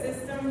said a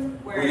system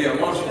where. Well, yeah,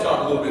 why don't you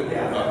talk a little bit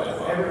more about that?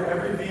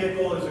 Every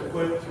vehicle is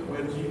equipped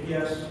with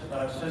GPS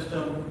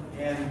system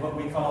and what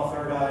we call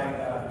third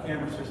eye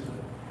camera system.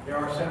 There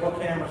are several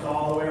cameras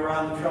all the way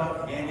around the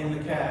truck and in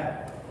the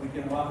cab. We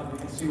can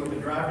see what the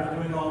driver's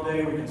doing all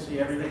day, we can see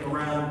everything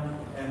around,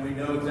 and we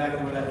know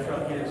exactly where that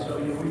truck is. So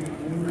if we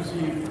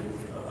receive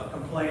a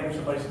complaint or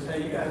somebody says,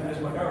 hey, you guys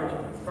missed my garbage,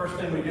 first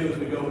thing we do is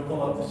we go and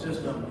pull up the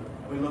system,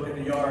 and we look at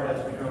the yard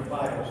as we drove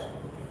by us.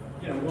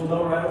 We'll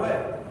know right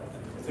away.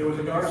 If there was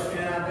a garbage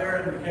can out there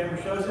and the camera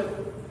shows it,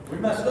 we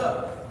messed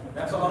up.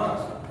 That's on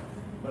us.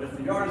 But if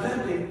the yard is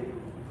empty,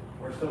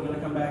 we're still going to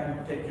come back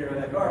and take care of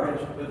that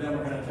garbage, but then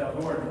we're going to tell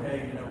Gordon,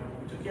 hey,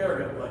 we took care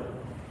of it, but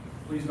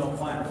please don't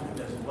fine us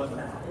because it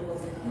wasn't out.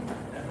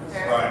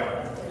 Okay.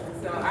 Right.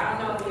 So I don't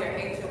know if your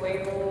HOA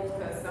rules,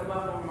 because some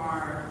of them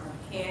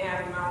can't have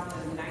them out to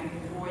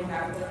 94, you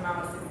gotta put them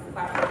out at 6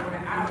 o'clock in the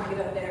morning. I don't get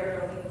up that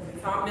early,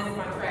 so I miss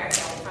my trash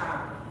all the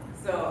time.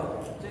 So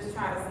just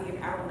try to see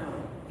if, I don't know,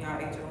 y'all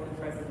HOA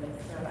president,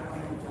 so I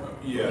don't know.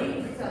 Yeah. We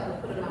need to tell them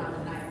to put them out at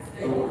night.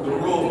 The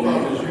rule of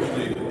thumb is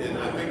usually, and I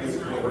think it's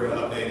what we're going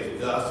to update is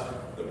dusk,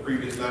 the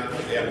previous night,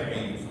 but they have to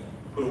be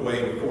put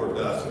away before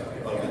dusk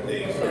of the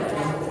day.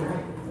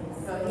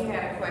 So he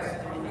had a question.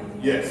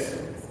 Yes.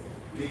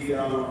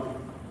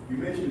 You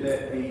mentioned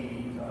that the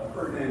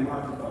Ferdinand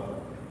Martin,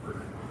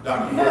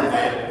 Dr.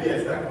 Ferdinand.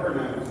 Yes, Dr.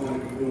 Ferdinand was going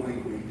to be doing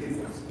the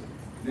business.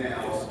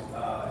 Now,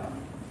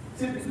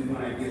 typically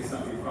when I get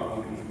something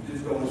from him,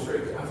 just going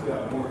straight to, I still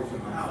have a mortgage in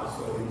my house,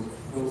 so he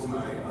goes to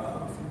my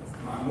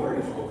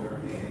mortgage holder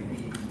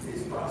and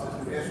his process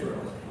with escrow.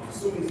 I'm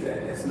assuming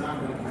that that's not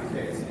going to be the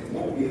case. It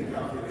won't be a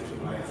calculation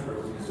of my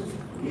escrow. It's just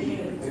me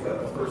to pick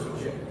up a personal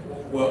check.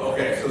 Well,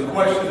 okay, so the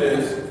question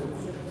is,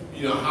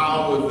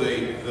 how would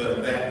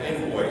that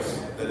invoice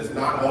that is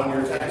not on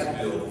your tax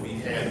bill be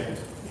handled?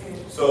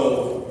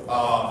 So,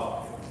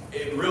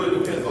 it really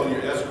depends on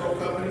your escrow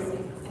company.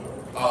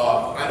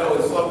 I know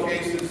in some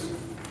cases,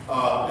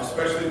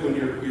 especially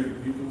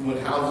when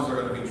houses are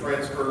going to be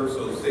transferred,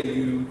 so say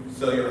you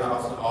sell your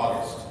house in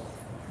August,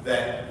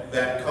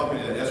 that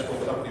company, that escrow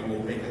company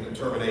will make a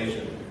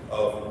determination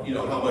of,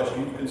 how much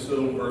you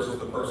consume versus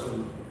the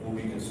person who will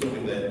be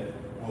consuming that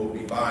will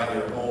be buying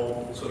your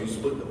home, so you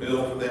split the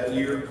bill for that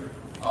year.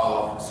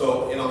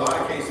 So in a lot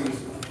of cases,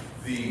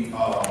 the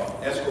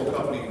escrow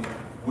company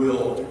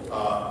will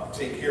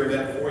take care of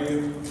that for you.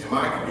 In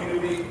my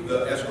community,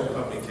 the escrow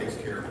company takes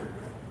care of it.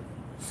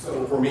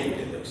 So for me,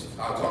 at least,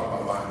 I'll talk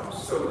about my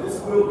house. So this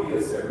will be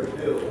a separate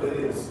bill, but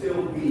it will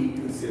still be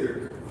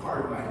considered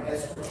part of my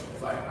escrow.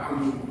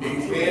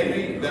 It can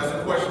be. That's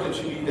a question that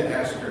you need to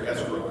ask your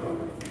escrow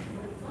company.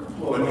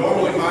 But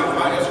normally,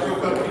 my escrow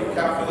company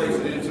calculates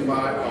it into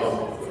my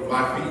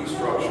fee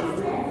structure,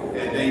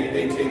 and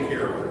they take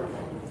care of it.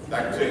 I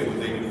can tell you what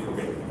they do for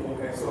me.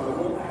 Okay, so I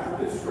won't have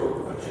to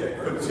stroke a check.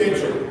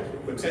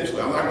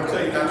 Potentially. I'm not going to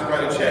tell you not to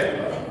write a check.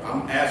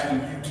 I'm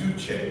asking you to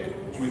check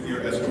with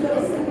your escrow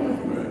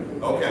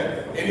company. Okay.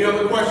 Any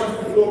other questions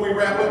before we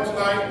wrap up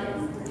tonight?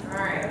 All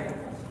right.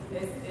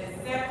 It's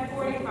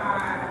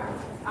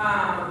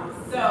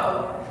 7:45. So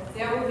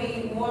there will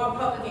be more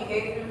public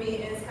engagement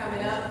meetings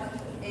coming up,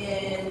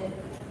 and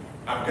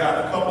I've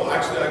got a couple.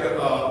 Actually,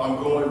 I'm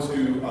going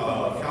to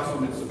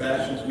Councilman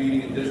Sebastian's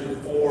meeting in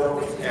District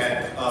 4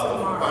 at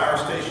Fire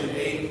Station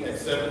 8 at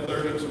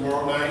 7:30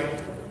 tomorrow night.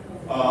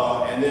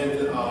 And then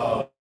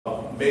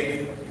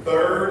May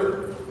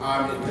 3rd,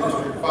 I'm in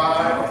District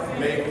 5.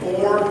 May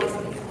 4th,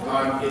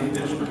 I'm in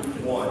District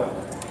 1.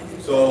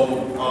 So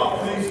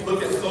please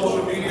look at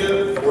social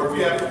media, or if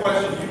you have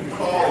questions, you can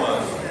call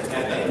us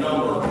at that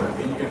number,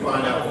 and you can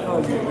find out what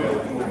will be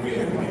available.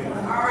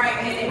 all right,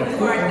 and if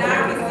you are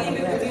not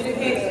receiving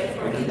communication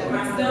from either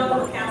myself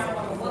or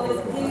Councilwoman Willis,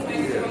 please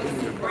make sure you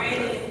see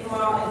Brandon if you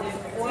all in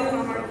District 2.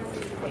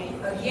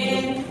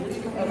 Again, we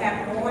have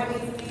more of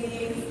these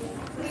meetings.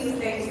 Please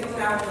stay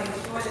tuned. I will make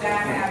sure that I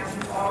have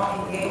you all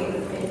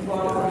engaged and you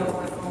all know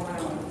what's going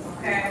on.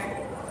 Okay?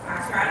 I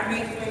try to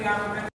make sure y'all remember